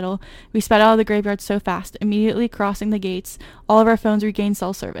to the metal. We sped out of the graveyard so fast, immediately crossing the gates. All of our phones regained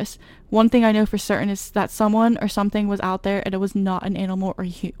cell service. One thing I know for certain is that someone or something was out there, and it was not an animal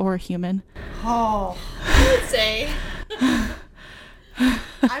or a human. Oh. I would say.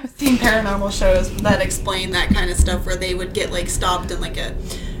 I've seen paranormal shows that explain that kind of stuff where they would get like stopped in like it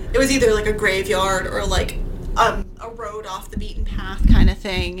was either like a graveyard or like a road off the beaten path kind of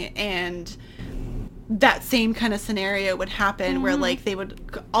thing, and that same kind of scenario would happen where like they would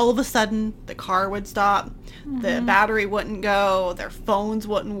all of a sudden the car would stop, the battery wouldn't go, their phones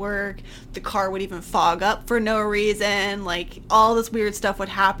wouldn't work, the car would even fog up for no reason, like all this weird stuff would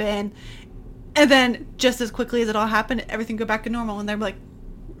happen, and then just as quickly as it all happened, everything go back to normal, and they're like,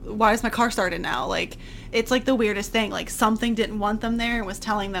 why is my car started now? Like, it's like the weirdest thing, like something didn't want them there and was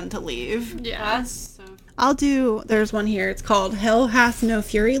telling them to leave. Yeah. There's one here, it's called Hell Hath No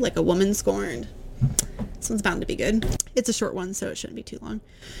Fury Like a Woman Scorned. This one's bound to be good. It's a short one, so it shouldn't be too long.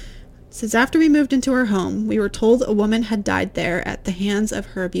 It says, after we moved into our home, we were told a woman had died there at the hands of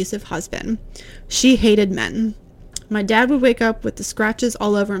her abusive husband. She hated men. My dad would wake up with the scratches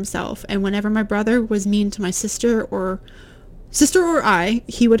all over himself, and whenever my brother was mean to my sister or I,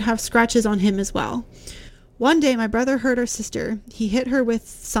 he would have scratches on him as well. One day, my brother hurt our sister. He hit her with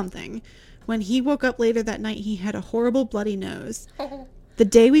something. When he woke up later that night, he had a horrible bloody nose. The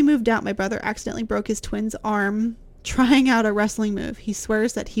day we moved out, my brother accidentally broke his twin's arm trying out a wrestling move. He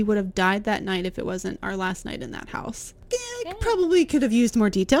swears that he would have died that night if it wasn't our last night in that house. Yeah, probably could have used more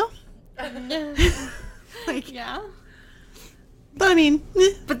detail. Like, Yeah. but I mean,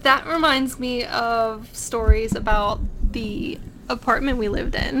 But that reminds me of stories about the apartment we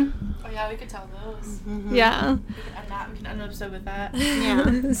lived in. Oh yeah, we could tell those. Yeah. We can end an episode with that.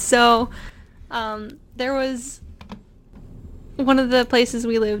 yeah. So, there was one of the places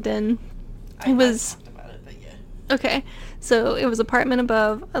we lived in. It was talked about it, but yeah. okay. So it was apartment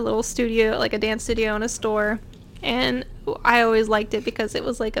above a little studio, like a dance studio and a store, and I always liked it because it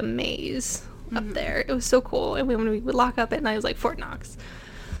was like a maze up there. It was so cool, and when we would lock up at night, it was like Fort Knox.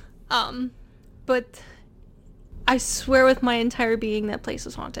 But I swear with my entire being that place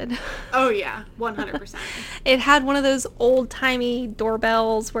was haunted. Oh yeah, 100%. It had one of those old-timey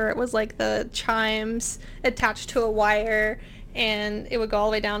doorbells where it was like the chimes attached to a wire, and it would go all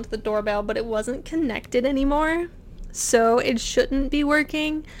the way down to the doorbell, but it wasn't connected anymore. So it shouldn't be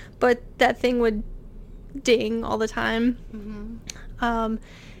working, but that thing would ding all the time.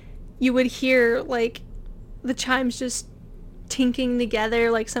 You would hear like the chimes just tinking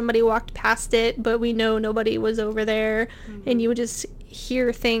together, like somebody walked past it, but we know nobody was over there. And you would just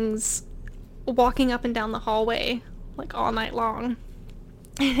hear things walking up and down the hallway like all night long.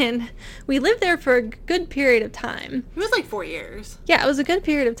 And we lived there for a good period of time. It was like 4 years. Yeah, it was a good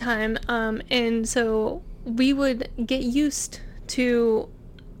period of time. And so we would get used to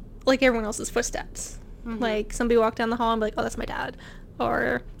like everyone else's footsteps. Like somebody walked down the hall and be like, oh, that's my dad,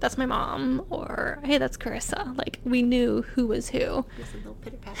 or that's my mom, or hey, that's Carissa. Like we knew who was who. Just a little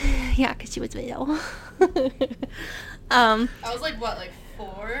pitter patter. Yeah, because she was little. I was like, what, like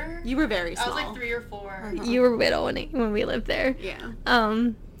 4? You were very I small. was like 3 or 4. You were little when we lived there. Yeah.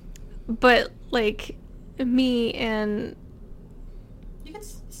 But like me and You can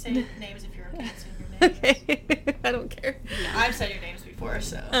say names if you're okay saying your name. okay, I don't care. I've said your names before,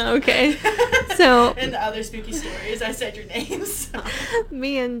 so. Okay, so In the other spooky stories, I said your names.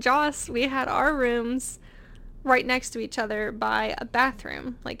 me and Joss, we had our rooms right next to each other by a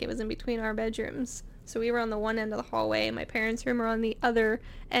bathroom. Like it was in between our bedrooms. So we were on the one end of the hallway, and my parents' room were on the other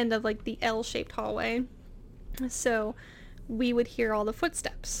end of like the L-shaped hallway. So we would hear all the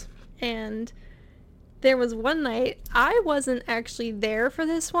footsteps. And there was one night, I wasn't actually there for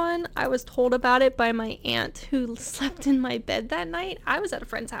this one. I was told about it by my aunt who slept in my bed that night. I was at a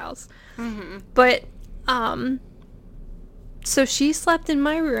friend's house. But, so she slept in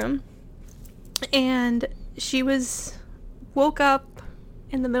my room, and she woke up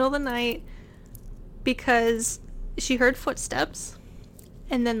in the middle of the night because she heard footsteps,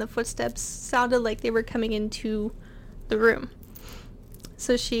 and then the footsteps sounded like they were coming into the room.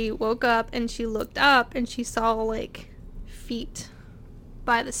 So she woke up and she looked up and she saw like feet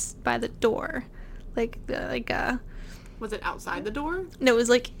by the door, Was it outside the door? no, it was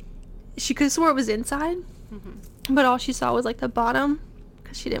like she could have swore it was inside, but all she saw was like the bottom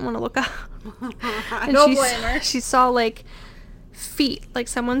because she didn't want to look up. And Don't she, blame her. She saw like feet, like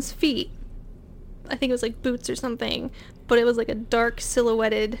someone's feet. I think it was like boots or something, but it was like a dark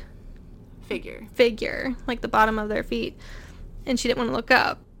silhouetted figure, like the bottom of their feet. And she didn't want to look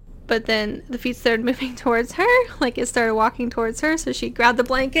up. But then the feet started moving towards her, like it started walking towards her, so she grabbed the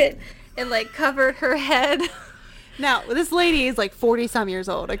blanket and like covered her head. Now, this lady is like 40 some years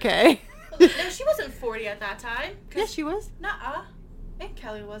old, okay? No, she wasn't 40 at that time. Yes, she was. Nuh-uh. And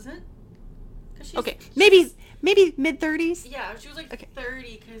Kelly wasn't. 'Cause she's- Okay, maybe mid-30s? Yeah, she was like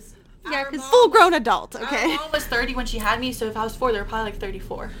 30 because... Yeah, 'cause Full-grown adult, Our okay? mom was 30 when she had me, so if I was 4, they were probably like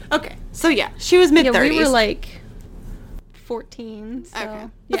 34. Okay, so yeah, she was mid-30s. Yeah, we were like 14, so Okay,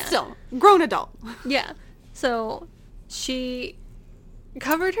 but yeah. still, grown adult. Yeah. So she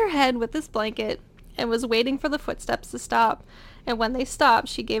covered her head with this blanket and was waiting for the footsteps to stop. And when they stopped,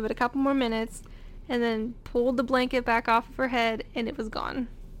 she gave it a couple more minutes and then pulled the blanket back off of her head, and it was gone.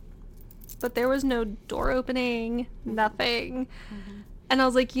 But there was no door opening, nothing. And I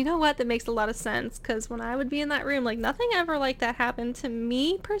was like, you know what? That makes a lot of sense, because when I would be in that room, like nothing ever like that happened to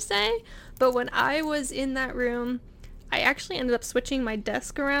me per se. But when I was in that room, I actually ended up switching my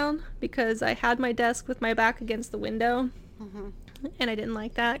desk around because I had my desk with my back against the window. And I didn't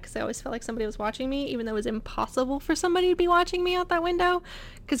like that because I always felt like somebody was watching me, even though it was impossible for somebody to be watching me out that window.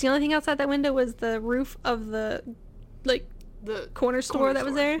 Because the only thing outside that window was the roof of the, like, The corner store that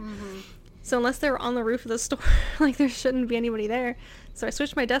was there. So unless they were on the roof of the store, like, there shouldn't be anybody there. So I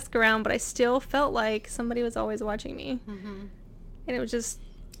switched my desk around, but I still felt like somebody was always watching me. And it was just,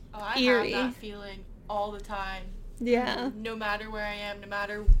 Oh, I Eerie. have that feeling all the time. yeah. No matter where I am, no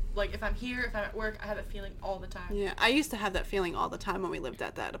matter, like, if I'm here, if I'm at work, I have that feeling all the time. Yeah, I used to have that feeling all the time when we lived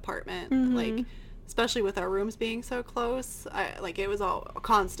at that apartment. Mhm. Like, especially with our rooms being so close. It was all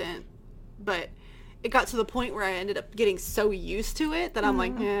constant, but it got to the point where I ended up getting so used to it that I'm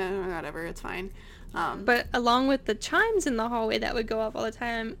like, whatever, it's fine. But along with the chimes in the hallway that would go off all the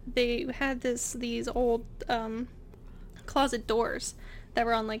time, they had these old closet doors that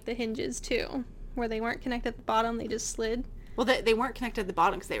were on like the hinges too, where they weren't connected at the bottom, they just slid. Well, they weren't connected at the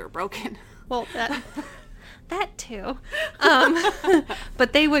bottom because they were broken. Well, that too.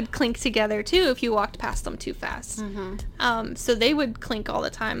 But they would clink together too if you walked past them too fast. So they would clink all the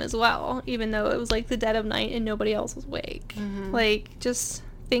time as well, even though it was like the dead of night and nobody else was awake. Like, just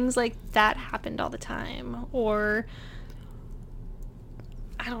things like that happened all the time. Or,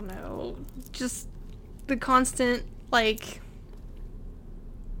 I don't know, just the constant, like,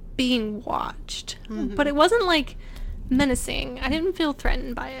 being watched. But it wasn't like menacing. I didn't feel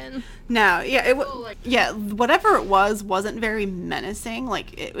threatened by it. No, yeah, whatever it wasn't very menacing.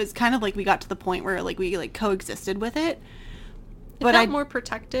 Like, it was kind of like we got to the point where like we like coexisted with it. But felt more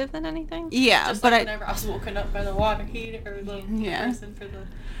protective than anything. Yeah, just but like whenever I was woken up by the water heater or the person for the,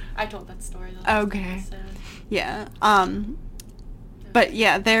 I told that story. Okay. Yeah. But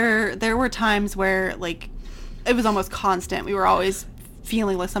yeah, there were times where like it was almost constant. We were always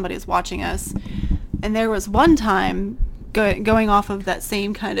feeling like somebody was watching us. And there was one time, going off of that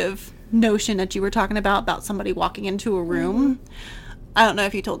same kind of notion that you were talking about somebody walking into a room. I don't know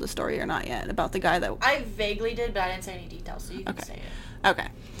if you told the story or not yet about the guy that... I vaguely did, but I didn't say any details, so you can say it. Okay.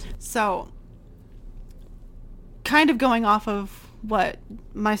 So, kind of going off of what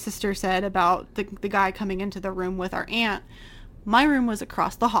my sister said about the guy coming into the room with our aunt, my room was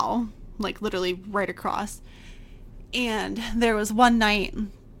across the hall, like literally right across. And there was one night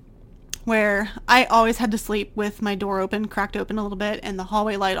where I always had to sleep with my door open, cracked open a little bit, and the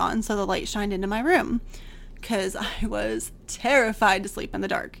hallway light on so the light shined into my room, because I was terrified to sleep in the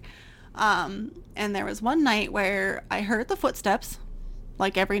dark. And there was one night where I heard the footsteps,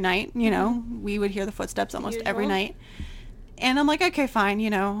 like every night, you know, we would hear the footsteps almost every night. And I'm like, okay, fine,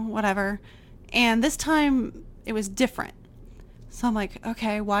 you know, whatever. And this time it was different. So I'm like,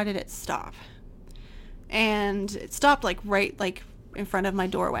 okay, why did it stop? And it stopped like right like in front of my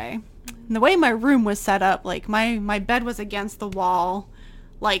doorway. And the way my room was set up, like my bed was against the wall,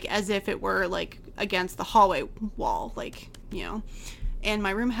 like as if it were like against the hallway wall, like, you know. And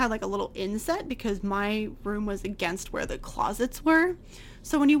my room had like a little inset because my room was against where the closets were.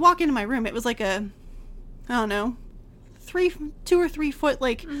 So when you walk into my room, it was like a, I don't know, 2 or 3 foot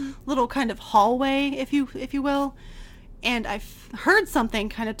like little kind of hallway, if you will. And I heard something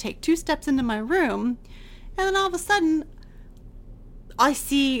kind of take 2 steps into my room, and then all of a sudden I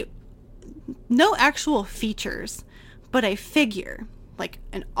see no actual features, but a figure, like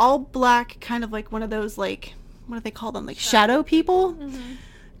an all black, kind of like one of those, like, what do they call them, like shadow people?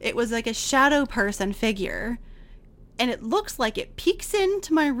 It was like a shadow person figure, and it looks like it peeks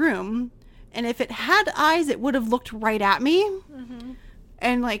into my room, and if it had eyes, it would have looked right at me.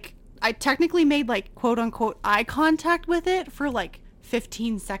 And like I technically made like quote unquote eye contact with it for like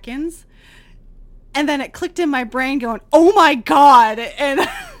 15 seconds, and then it clicked in my brain going, oh my god. And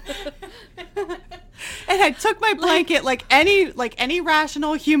and I took my blanket like any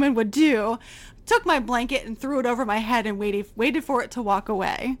rational human would do, took my blanket and threw it over my head and waited for it to walk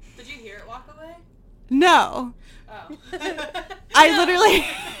away. Did you hear it walk away? No. Oh.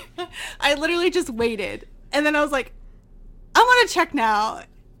 I literally just waited, and then I was like, I'm gonna check now.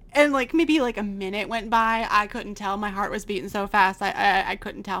 And like maybe like a minute went by. I couldn't tell. My heart was beating so fast. I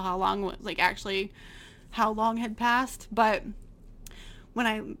couldn't tell how long, like actually how long had passed. But when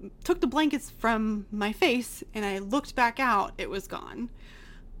I took the blankets from my face and I looked back out, it was gone.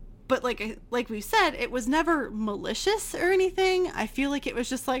 But like we said, it was never malicious or anything. I feel like it was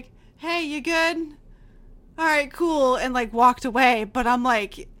just like, hey, you good? All right, cool. And like walked away. But I'm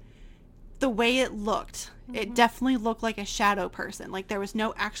like, the way it looked, it definitely looked like a shadow person. Like there was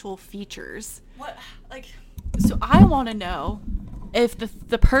no actual features. What, like, so I want to know if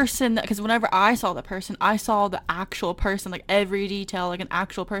the person, because whenever I saw the person, I saw the actual person, like every detail, like an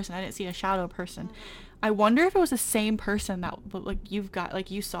actual person. I didn't see a shadow person. I wonder if it was the same person that like you've got, like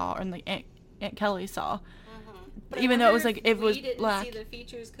you saw, and like Aunt Kelly saw. But even though it was like, if it was we didn't black. see the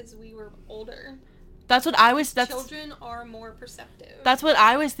features because we were older. That's what I was. Children are more perceptive. That's what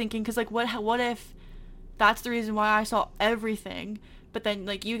I was thinking. Because like, what if that's the reason why I saw everything, but then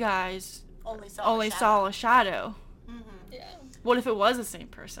like you guys only saw a shadow. Yeah. What if it was the same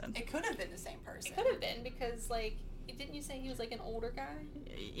person? It could have been the same person. It could have been because like, didn't you say he was like an older guy?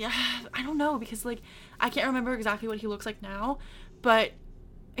 Yeah, I don't know, because like I can't remember exactly what he looks like now, but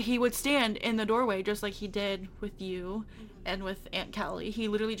he would stand in the doorway just like he did with you and with Aunt Kelly. He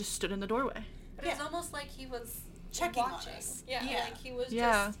literally just stood in the doorway. But it's almost like he was checking on watching. us. Yeah, like he was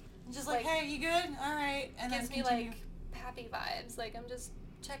Yeah. Just like, hey, you good? All right. And gives then me continue. like happy vibes. Like I'm just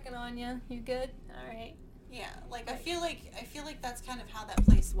checking on you. You good? All right. Yeah, like I feel like that's kind of how that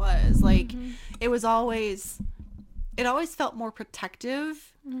place was. Like it was always it always felt more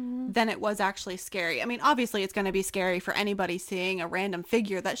protective than it was actually scary. I mean, obviously it's going to be scary for anybody seeing a random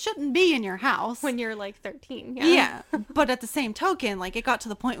figure that shouldn't be in your house. When you're like 13. Yeah. But at the same token, like it got to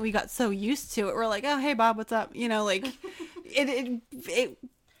the point we got so used to it. We're like, "Oh, hey Bob, what's up?" You know, like it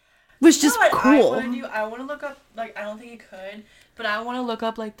was just cool. I want to look up, like, I don't think you could, but I want to look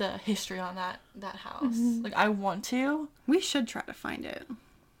up, like, the history on that house. Like, I want to. We should try to find it.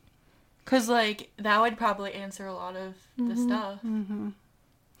 Because, like, that would probably answer a lot of the stuff.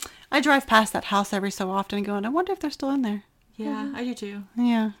 I drive past that house every so often going, I wonder if they're still in there. Yeah, I do too.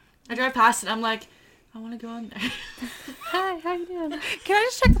 Yeah. I drive past it, I'm like, I want to go in there. Hi, how you doing? Can I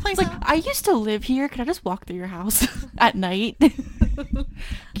just check the place It's like, out? I used to live here. Can I just walk through your house at night?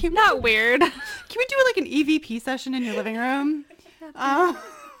 Not weird. Can we do like an EVP session in your living room?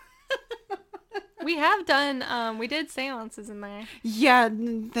 We have done, we did seances in there. Yeah,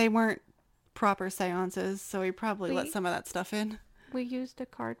 they weren't proper seances, so we probably let We- some of that stuff in. We used a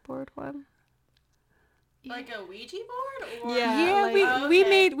cardboard one. Like a Ouija board? Or... Yeah, Yeah,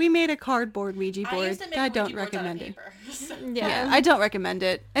 we made a cardboard Ouija I board. used to make I Ouija don't boards out of recommend it. paper. Yeah, I don't recommend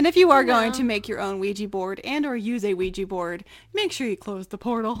it. And if you are going No. to make your own Ouija board and or use a Ouija board, make sure you close the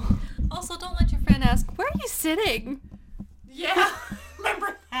portal. Also, don't let your friend ask, where are you sitting? Yeah,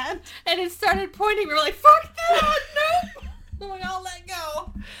 remember that? And it started pointing. We were like, fuck that! No! Like, I'll let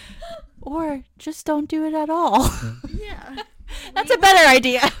go. Or just don't do it at all. Yeah. That's a better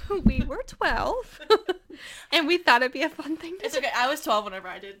idea. We were 12. And we thought it'd be a fun thing to It's do. okay. I was 12 whenever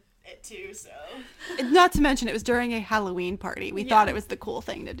I did it too, so. Not to mention, it was during a Halloween party. We thought it was the cool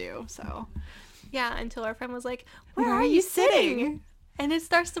thing to do, so. Yeah, until our friend was like, where are you sitting? And it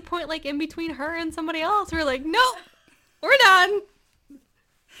starts to point like in between her and somebody else. We're like, no, we're done.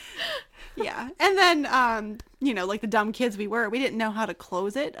 Yeah. And then, you know, like the dumb kids we were, we didn't know how to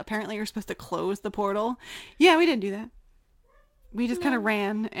close it. Apparently, you're supposed to close the portal. Yeah, we didn't do that. We just kind of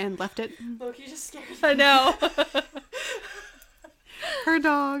ran and left it. Look, you just scared me. I know. Her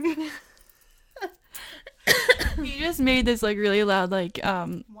dog. He just made this like really loud like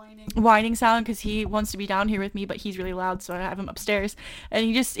whining sound because he wants to be down here with me, but he's really loud, so I have him upstairs. And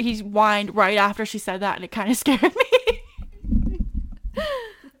he's whined right after she said that, and it kind of scared me.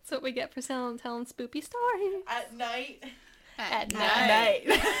 That's what we get for telling spoopy stories. At night. At night.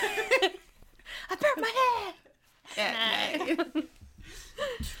 I burnt my head. At night.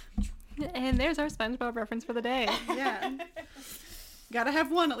 And there's our SpongeBob reference for the day. Yeah. Gotta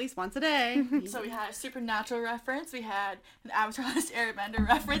have one at least once a day. So we had a Supernatural reference, we had an Avatar: The Last Airbender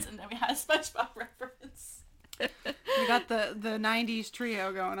reference, and then we had a SpongeBob reference. We got the 90s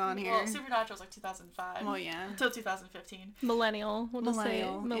trio going on here. Well, Supernatural was like 2005. Well, yeah. Until 2015. Millennial. We'll just say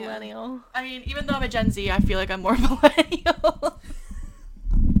Millennial, yeah. millennial. I mean, even though I'm a Gen Z, I feel like I'm more millennial.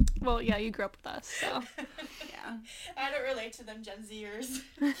 Well, yeah, you grew up with us, so. Yeah. I don't relate to them Gen Zers.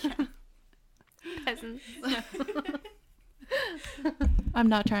 Peasants. I'm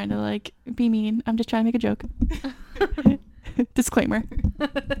not trying to like be mean. I'm just trying to make a joke. Disclaimer.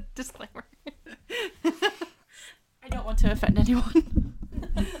 Disclaimer. I don't want to offend anyone.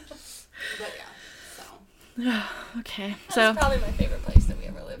 But yeah, so. Okay. That's So probably my favorite place that we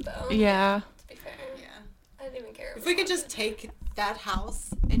ever lived, though. yeah. To be fair. Yeah. I didn't even care. If we could just take that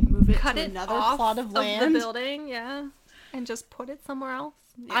house and move it cut to it another off plot of land. the building, yeah, and just put it somewhere else.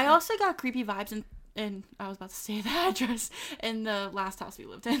 I also got creepy vibes in I was about to say the address in the last house we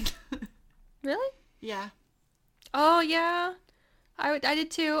lived in. Really? Yeah. Oh yeah, I did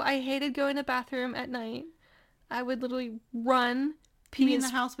too. I hated going to the bathroom at night. I would literally run, You mean pee the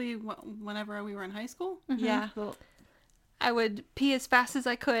as house whenever we were in high school? Yeah. I would pee as fast as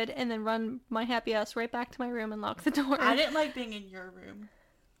I could, and then run my happy ass right back to my room and lock the door. I didn't like being in your room.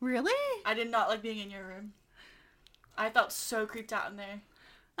 Really? I did not like being in your room. I felt so creeped out in there.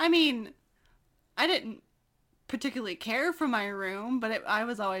 I mean, I didn't particularly care for my room, but I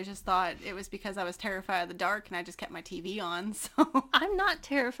was always just thought it was because I was terrified of the dark and I just kept my TV on, so. I'm not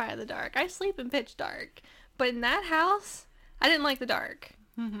terrified of the dark. I sleep in pitch dark, but in that house, I didn't like the dark.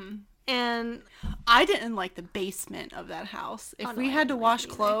 Mm-hmm. And I didn't like the basement of that house. If Oh, no, we I had to didn't like wash it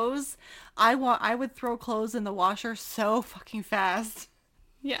either. clothes, I would throw clothes in the washer so fucking fast.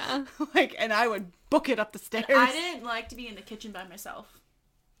 yeah, And I would book it up the stairs. I didn't like to be in the kitchen by myself.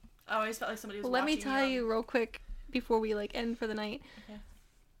 I always felt like somebody was well, let me watching tell on- you real quick before we end for the night. Okay.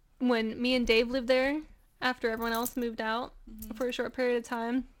 When me and Dave lived there, after everyone else moved out for a short period of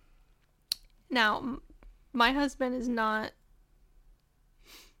time, Now, my husband is not,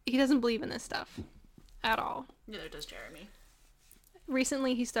 he doesn't believe in this stuff at all. Neither does Jeremy.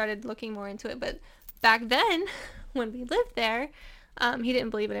 Recently, he started looking more into it, but back then, when we lived there, he didn't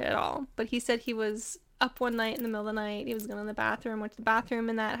believe in it at all. But he said he was up one night in the middle of the night, he was going to the bathroom, went to the bathroom,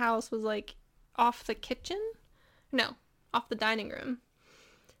 and that house was, like, off the kitchen? No, off the dining room.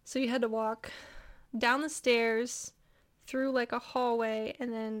 So you had to walk down the stairs, through, like, a hallway,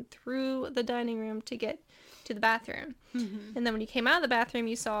 and then through the dining room to get to the bathroom. Mm-hmm. And then when you came out of the bathroom,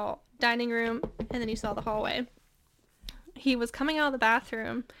 you saw dining room, and then you saw the hallway. He was coming out of the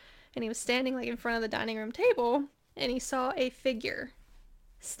bathroom, and he was standing, like, in front of the dining room table, and he saw a figure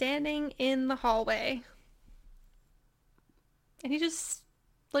standing in the hallway. And he just,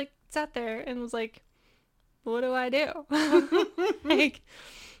 like, sat there and was like, what do I do? Like,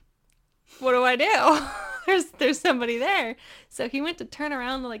 what do I do? There's somebody there. So he went to turn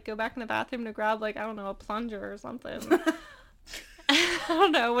around to, like, go back in the bathroom to grab, like, I don't know, a plunger or something. I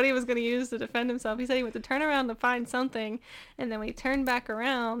don't know what he was going to use to defend himself. He said he went to turn around to find something, and then when he turned back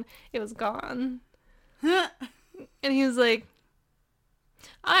around, it was gone. And he was like,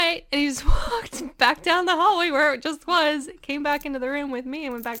 alright, and he just walked back down the hallway where it just was, came back into the room with me,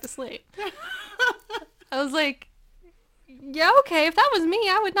 and went back to sleep. I was like, yeah, okay, if that was me,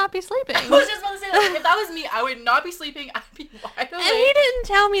 I would not be sleeping. I was just about to say, like, if that was me, I would not be sleeping. I'd be wide awake. And he didn't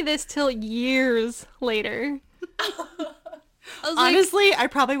tell me this till years later. I was Honestly, I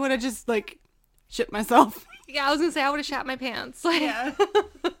probably would have just, like, shit myself. yeah, I was gonna say I would have shat my pants. Like, Yeah.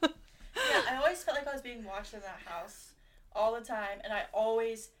 Yeah, I always felt like I was being watched in that house all the time, and I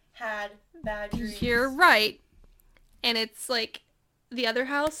always had bad dreams. you're right. And it's like the other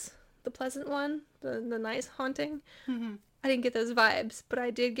house, the pleasant one, the nice haunting. Mm-hmm. I didn't get those vibes, but I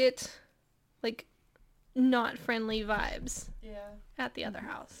did get, like, not friendly vibes Yeah. at the other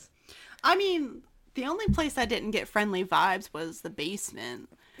house. I mean, the only place I didn't get friendly vibes was the basement.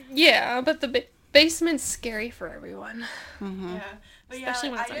 Yeah, but the basement's scary for everyone. Mm-hmm. Yeah. But Especially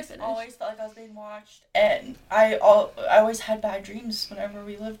yeah, when like, it's I just unfinished. always felt like I was being watched, and I always had bad dreams whenever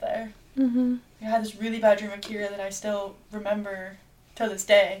we lived there. Mm-hmm. I had this really bad dream of Kira that I still remember to this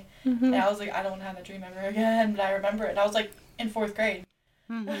day. Mm-hmm. And I was like, I don't want to have that dream ever again, but I remember it. And I was like in 4th grade.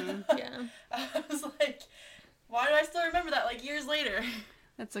 Mm-hmm. Yeah. I was like, why do I still remember that like years later?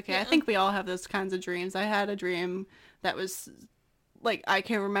 That's okay. Yeah. I think we all have those kinds of dreams. I had a dream that was, like, I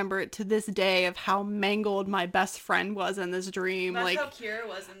can remember it to this day of how mangled my best friend was in this dream. That's like, how Kira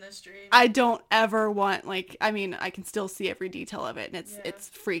was in this dream. I don't ever want, like, I mean, I can still see every detail of it, and Yeah. it's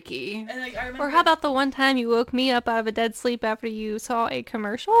freaky. And like I remember. Or how about the one time you woke me up out of a dead sleep after you saw a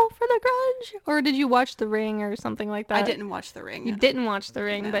commercial for The Grudge? Or did you watch The Ring or something like that? I didn't watch The Ring. You didn't watch The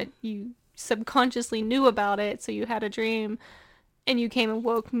Ring, No. but you subconsciously knew about it, so you had a dream, and you came and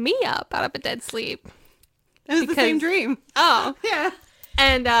woke me up out of a dead sleep. It was the same because- dream. Oh. Yeah.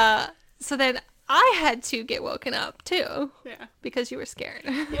 And so then I had to get woken up, too, Yeah. because you were scared.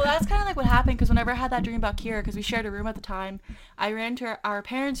 Well, that's kind of like what happened, because whenever I had that dream about Kira, because we shared a room at the time, I ran to our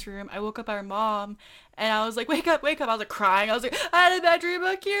parents' room, I woke up our mom, and I was like, wake up, wake up. I was like crying. I was like, I had a bad dream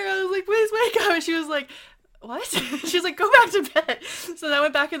about Kira. I was like, please wake up. And she was like, what? She was like, go back to bed. So then I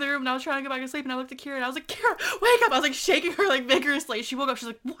went back in the room, and I was trying to go back to sleep, and I looked at Kira, and I was like, Kira, wake up. I was like shaking her like vigorously. She woke up. She's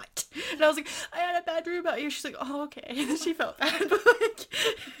like, what? And I was like, I had a bad dream about you. She's like, oh, okay. And then she felt bad. But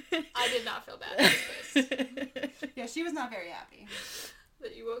like, I did not feel bad Yeah, she was not very happy.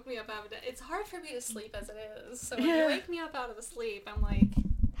 that you woke me up out of it. It's hard for me to sleep as it is. So when you wake me up out of a sleep, I'm like,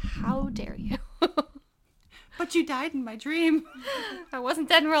 how dare you? But you died in my dream. I wasn't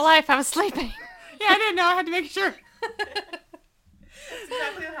dead in real life. I was sleeping. Yeah, I didn't know. I had to make sure. That's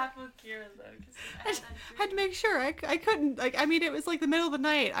exactly what happened with Kira, though. 'Cause I had that I had to make sure. I couldn't, like, I mean, it was like the middle of the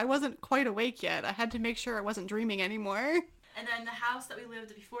night. I wasn't quite awake yet. I had to make sure I wasn't dreaming anymore. And then the house that we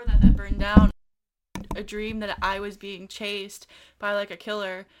lived before that burned down, a dream that I was being chased by like a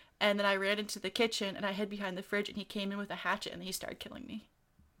killer, and then I ran into the kitchen and I hid behind the fridge, and he came in with a hatchet and he started killing me.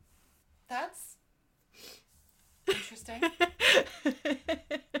 That's interesting.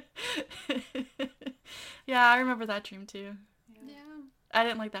 Yeah, I remember that dream too. Yeah. I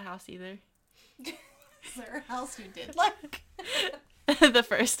didn't like that house either. Is there else you did like? The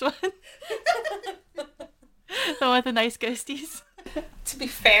first one. The one with the nice ghosties. To be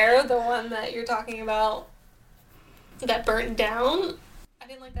fair, the one that you're talking about that burned down, I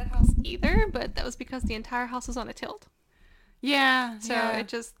didn't like that house either, but that was because the entire house was on a tilt. Yeah. So it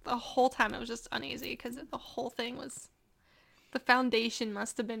just, the whole time it was just uneasy because the whole thing was, the foundation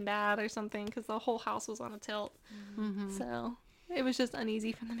must have been bad or something because the whole house was on a tilt. Mm-hmm. So It was just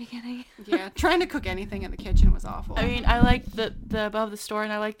uneasy from the beginning. Yeah, trying to cook anything in the kitchen was awful. I mean, I like the above the store,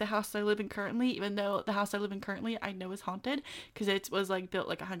 and I like the house that I live in currently, even though the house I live in currently I know is haunted because it was like built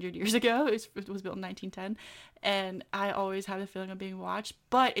like 100 years ago. It was built in 1910, and I always have the feeling of being watched.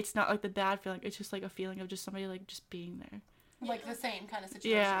 But it's not like the bad feeling. It's just like a feeling of just somebody like just being there. like the same kind of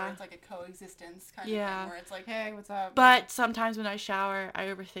situation Yeah. where it's like a coexistence kind Yeah. of thing where it's like, hey, what's up? But sometimes when I shower, I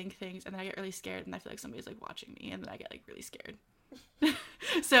overthink things, and then I get really scared, and I feel like somebody's like watching me, and then I get like really scared.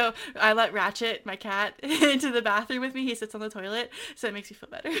 So I let Ratchet, my cat, into the bathroom with me. He sits on the toilet, so it makes me feel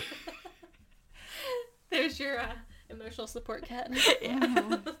better. There's your emotional support cat.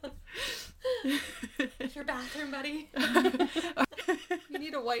 Yeah. It's your bathroom, buddy. You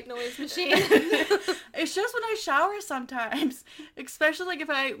need a white noise machine. It's just when I shower sometimes, especially like if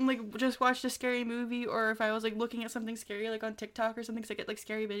I like just watched a scary movie, or if I was like looking at something scary like on TikTok or something, because I get like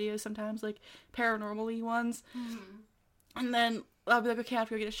scary videos sometimes, like paranormal-y ones. And then I'll be like, okay, I have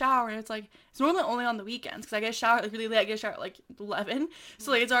to go get a shower, and it's like, it's normally only on the weekends, because I get a shower like really late. I get a shower at like 11,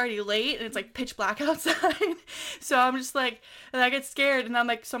 so like it's already late, and it's like pitch black outside. So I'm just like, and I get scared, and I'm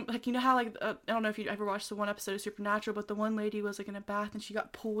like, you know how like, I don't know if you ever watched the one episode of Supernatural, but the one lady was like in a bath, and she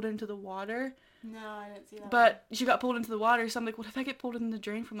got pulled into the water. No, I didn't see that. But she got pulled into the water, so I'm like, what if I get pulled in the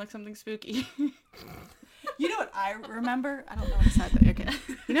drain from like something spooky? You know what I remember? I don't know what to say, but okay.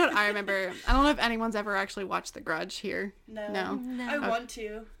 You know what I remember? I don't know if anyone's ever actually watched The Grudge here. No. I want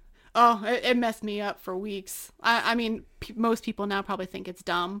to. Oh, it messed me up for weeks. I mean, most people now probably think it's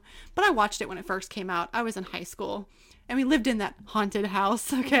dumb, but I watched it when it first came out. I was in high school, and we lived in that haunted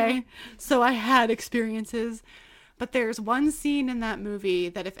house, okay? So I had experiences. But there's one scene in that movie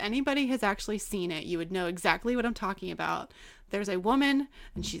that if anybody has actually seen it, you would know exactly what I'm talking about. There's a woman,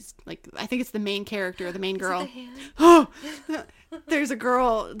 and she's like, I think it's the main character, the main girl. Oh, there's a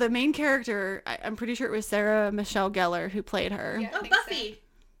girl, the main character, I'm pretty sure it was Sarah Michelle Gellar who played her. Yeah. Oh, Buffy.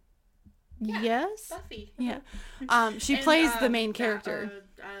 Yes? Buffy. Yeah. She plays the main character.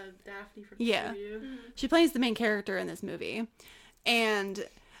 Daphne from Yeah. Scooby-Doo. She plays the main character in this movie. And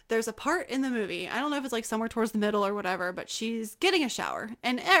there's a part in the movie, I don't know if it's like somewhere towards the middle or whatever, but she's getting a shower.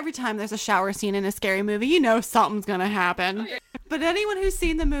 And every time there's a shower scene in a scary movie, you know something's gonna happen. But anyone who's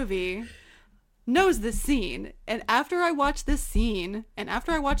seen the movie knows this scene. And after I watched this scene, and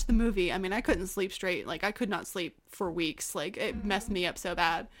after I watched the movie, I mean, I couldn't sleep straight. Like, I could not sleep for weeks. Like, it messed me up so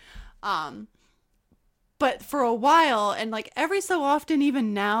bad. But for a while, and like every so often,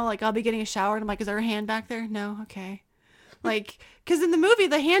 even now, like I'll be getting a shower and I'm like, is there a hand back there? No, okay. Like, because in the movie,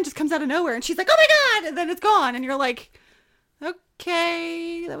 the hand just comes out of nowhere and she's like, oh my God, and then it's gone. And you're like,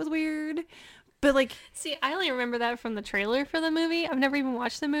 okay, that was weird. But like, See, I only remember that from the trailer for the movie. I've never even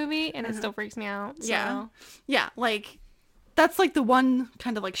watched the movie, and it still freaks me out. So. yeah, like that's like the one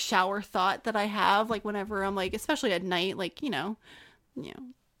kind of like shower thought that I have, like whenever I'm like, especially at night, like, you know,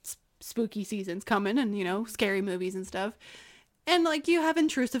 spooky season's coming and, you know, scary movies and stuff. And like you have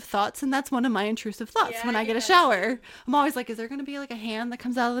intrusive thoughts, and that's one of my intrusive thoughts Yeah, when I get a shower. I'm always like, is there going to be like a hand that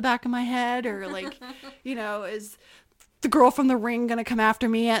comes out of the back of my head, or like, you know, is the girl from The Ring going to come after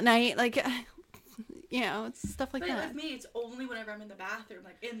me at night? Like, you know, it's stuff like But that. with me, it's only whenever I'm in the bathroom,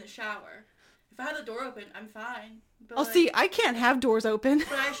 like in the shower. If I have the door open, I'm fine. But, Oh, like, see, I can't have doors open.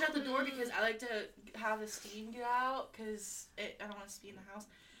 But I shut the door because I like to have the steam get out because I don't want to be in the house.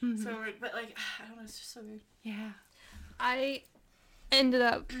 So, but like, I don't know, it's just so weird. Yeah. I ended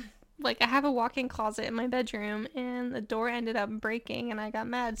up, like, I have a walk-in closet in my bedroom, and the door ended up breaking, and I got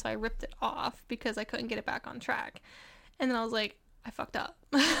mad, so I ripped it off because I couldn't get it back on track. And then I was like, I fucked up.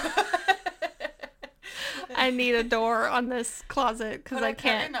 I need a door on this closet because I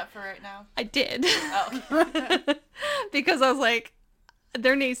can't. Up for right now. I did. Oh. Because I was like,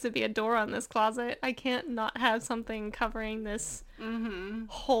 there needs to be a door on this closet. I can't not have something covering this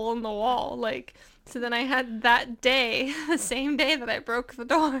hole in the wall. Like, so then I had that day, the same day that I broke the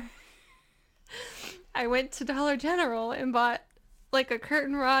door, I went to Dollar General and bought like a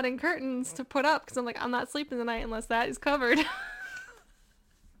curtain rod and curtains to put up because I'm like, I'm not sleeping tonight unless that is covered.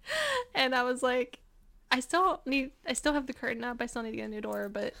 And I was like, I still have the curtain up. I still need to get a new door,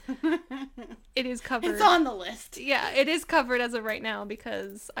 but it is covered. It's on the list. Yeah, it is covered as of right now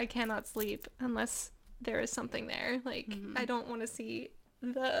because I cannot sleep unless there is something there. Like, I don't want to see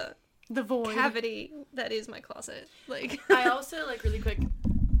the void. cavity that is my closet. Like, I also, like, really quick,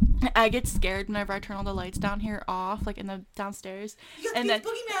 I get scared whenever I turn all the lights down here off, like in the downstairs, and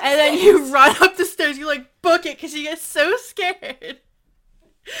then you run up the stairs, you like book it because you get so scared,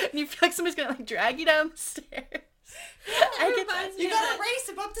 and you feel like somebody's gonna like drag you down the stairs. I get that. You gotta race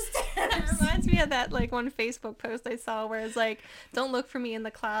him up the that stairs. reminds me Yeah, that like one Facebook post I saw where it's like, "Don't look for me in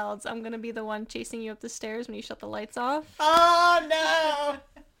the clouds. I'm gonna be the one chasing you up the stairs when you shut the lights off." Oh no.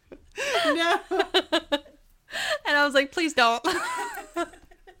 No. And I was like, "Please don't.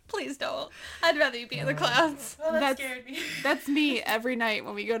 Please don't. I'd rather you be in the clouds." Well, that That's- scared me. That's me every night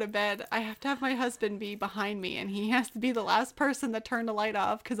when we go to bed. I have to have my husband be behind me, and he has to be the last person that turned the light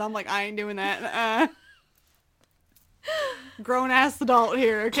off because I'm like, I ain't doing that. Grown ass adult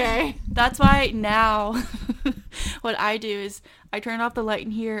here, okay? That's why now what I do is I turn off the light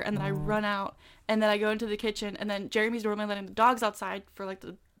in here and then I run out and then I go into the kitchen and then Jeremy's normally letting the dogs outside for like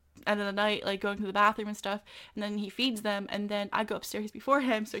the end of the night, like going to the bathroom and stuff, and then he feeds them and then I go upstairs before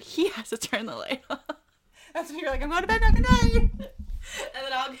him so he has to turn the light off. That's when you're like, I'm going to bed now, good night. And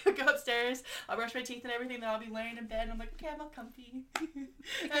then I'll go upstairs, I'll brush my teeth and everything, then I'll be laying in bed and I'm like, okay, I'm all comfy.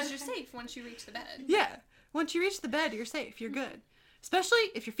 Because you're safe once you reach the bed. Yeah. Once you reach the bed, you're safe. You're good. Especially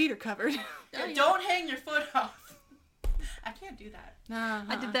if your feet are covered. Oh, yeah. Don't hang your foot off. I can't do that.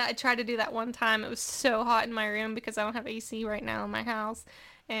 I did that. I tried to do that one time. It was so hot in my room because I don't have AC right now in my house.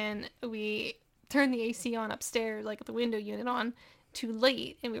 And we turned the AC on upstairs, like the window unit on, too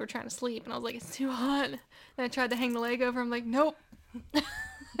late. And we were trying to sleep. And I was like, it's too hot. And I tried to hang the leg over. I'm like, nope.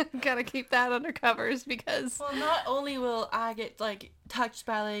 Gotta keep that under covers because... Well, not only will I get, like, touched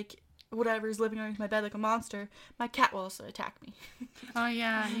by, like, whatever's living underneath my bed like a monster, my cat will also attack me. Oh,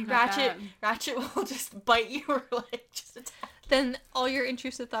 yeah. You got Ratchet will just bite you or, like, just attack. Then all your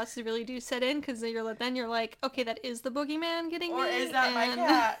intrusive thoughts really do set in because then you're like, okay, that is the boogeyman getting Or me. is that my and-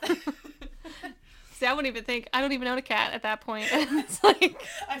 cat? See, I wouldn't even think. I don't even own a cat at that point. It's like,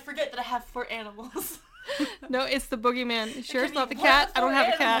 I forget that I have 4 animals. no, it's the boogeyman. Sure, it's Could not be the one of cat. I don't 4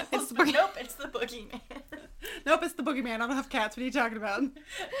 have a cat. animals, It's the but boogeyman. nope, it's the boogeyman. Nope, it's the boogeyman. I don't have cats. What are you talking about?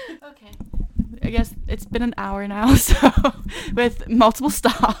 Okay. I guess it's been an hour now, so with multiple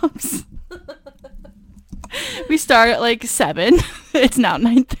stops. We start at like 7. It's now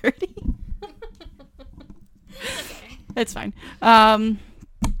 9:30. It's fine.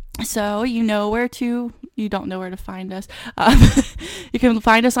 So you don't know where to find us. You can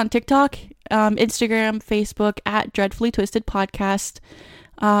find us on TikTok, Instagram, Facebook at Dreadfully Twisted Podcast.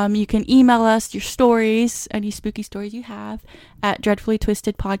 You can email us your stories, any spooky stories you have, at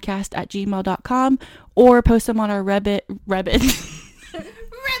dreadfullytwistedpodcast@gmail.com, or post them on our Reddit. Reddit.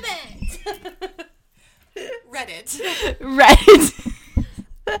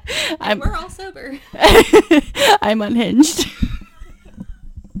 We're all sober. I'm unhinged.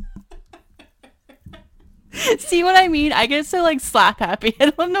 See what I mean? I get so like slap happy. I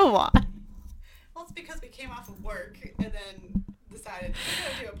don't know why. Well, it's because we came off of work and then decided to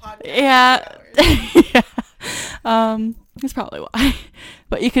do a podcast. Yeah. Yeah. That's probably why.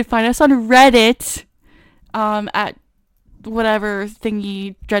 But you can find us on Reddit at whatever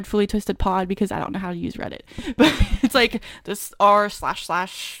thingy Dreadfully Twisted Pod, because I don't know how to use Reddit. But it's like this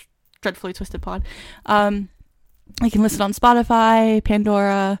r//Dreadfully Twisted Pod. You can listen on Spotify,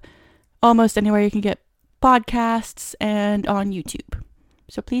 Pandora, almost anywhere you can get podcasts, and on YouTube.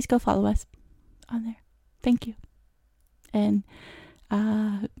 So please go follow us on there. Thank you. And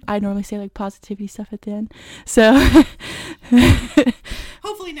I normally say like positivity stuff at the end. So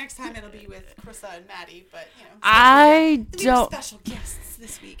Hopefully next time it'll be with Krista and Maddie, but you know. I We have don't special guests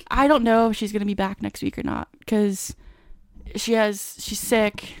this week. I don't know if she's gonna be back next week or not, because she's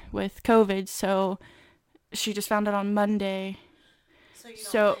sick with COVID, so she just found out on Monday. So you don't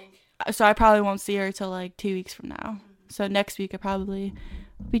So think. so I probably won't see her till like 2 weeks from now. So next week I probably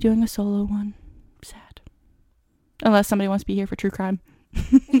will be doing a solo one. Sad. Unless somebody wants to be here for true crime.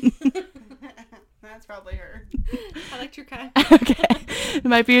 That's probably her. I like true crime. Okay. It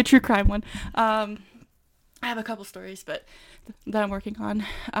might be a true crime one. I have a couple stories that I'm working on.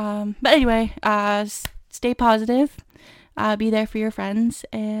 But anyway, stay positive. Be there for your friends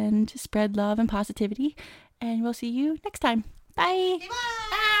and spread love and positivity. And we'll see you next time. Bye. Bye.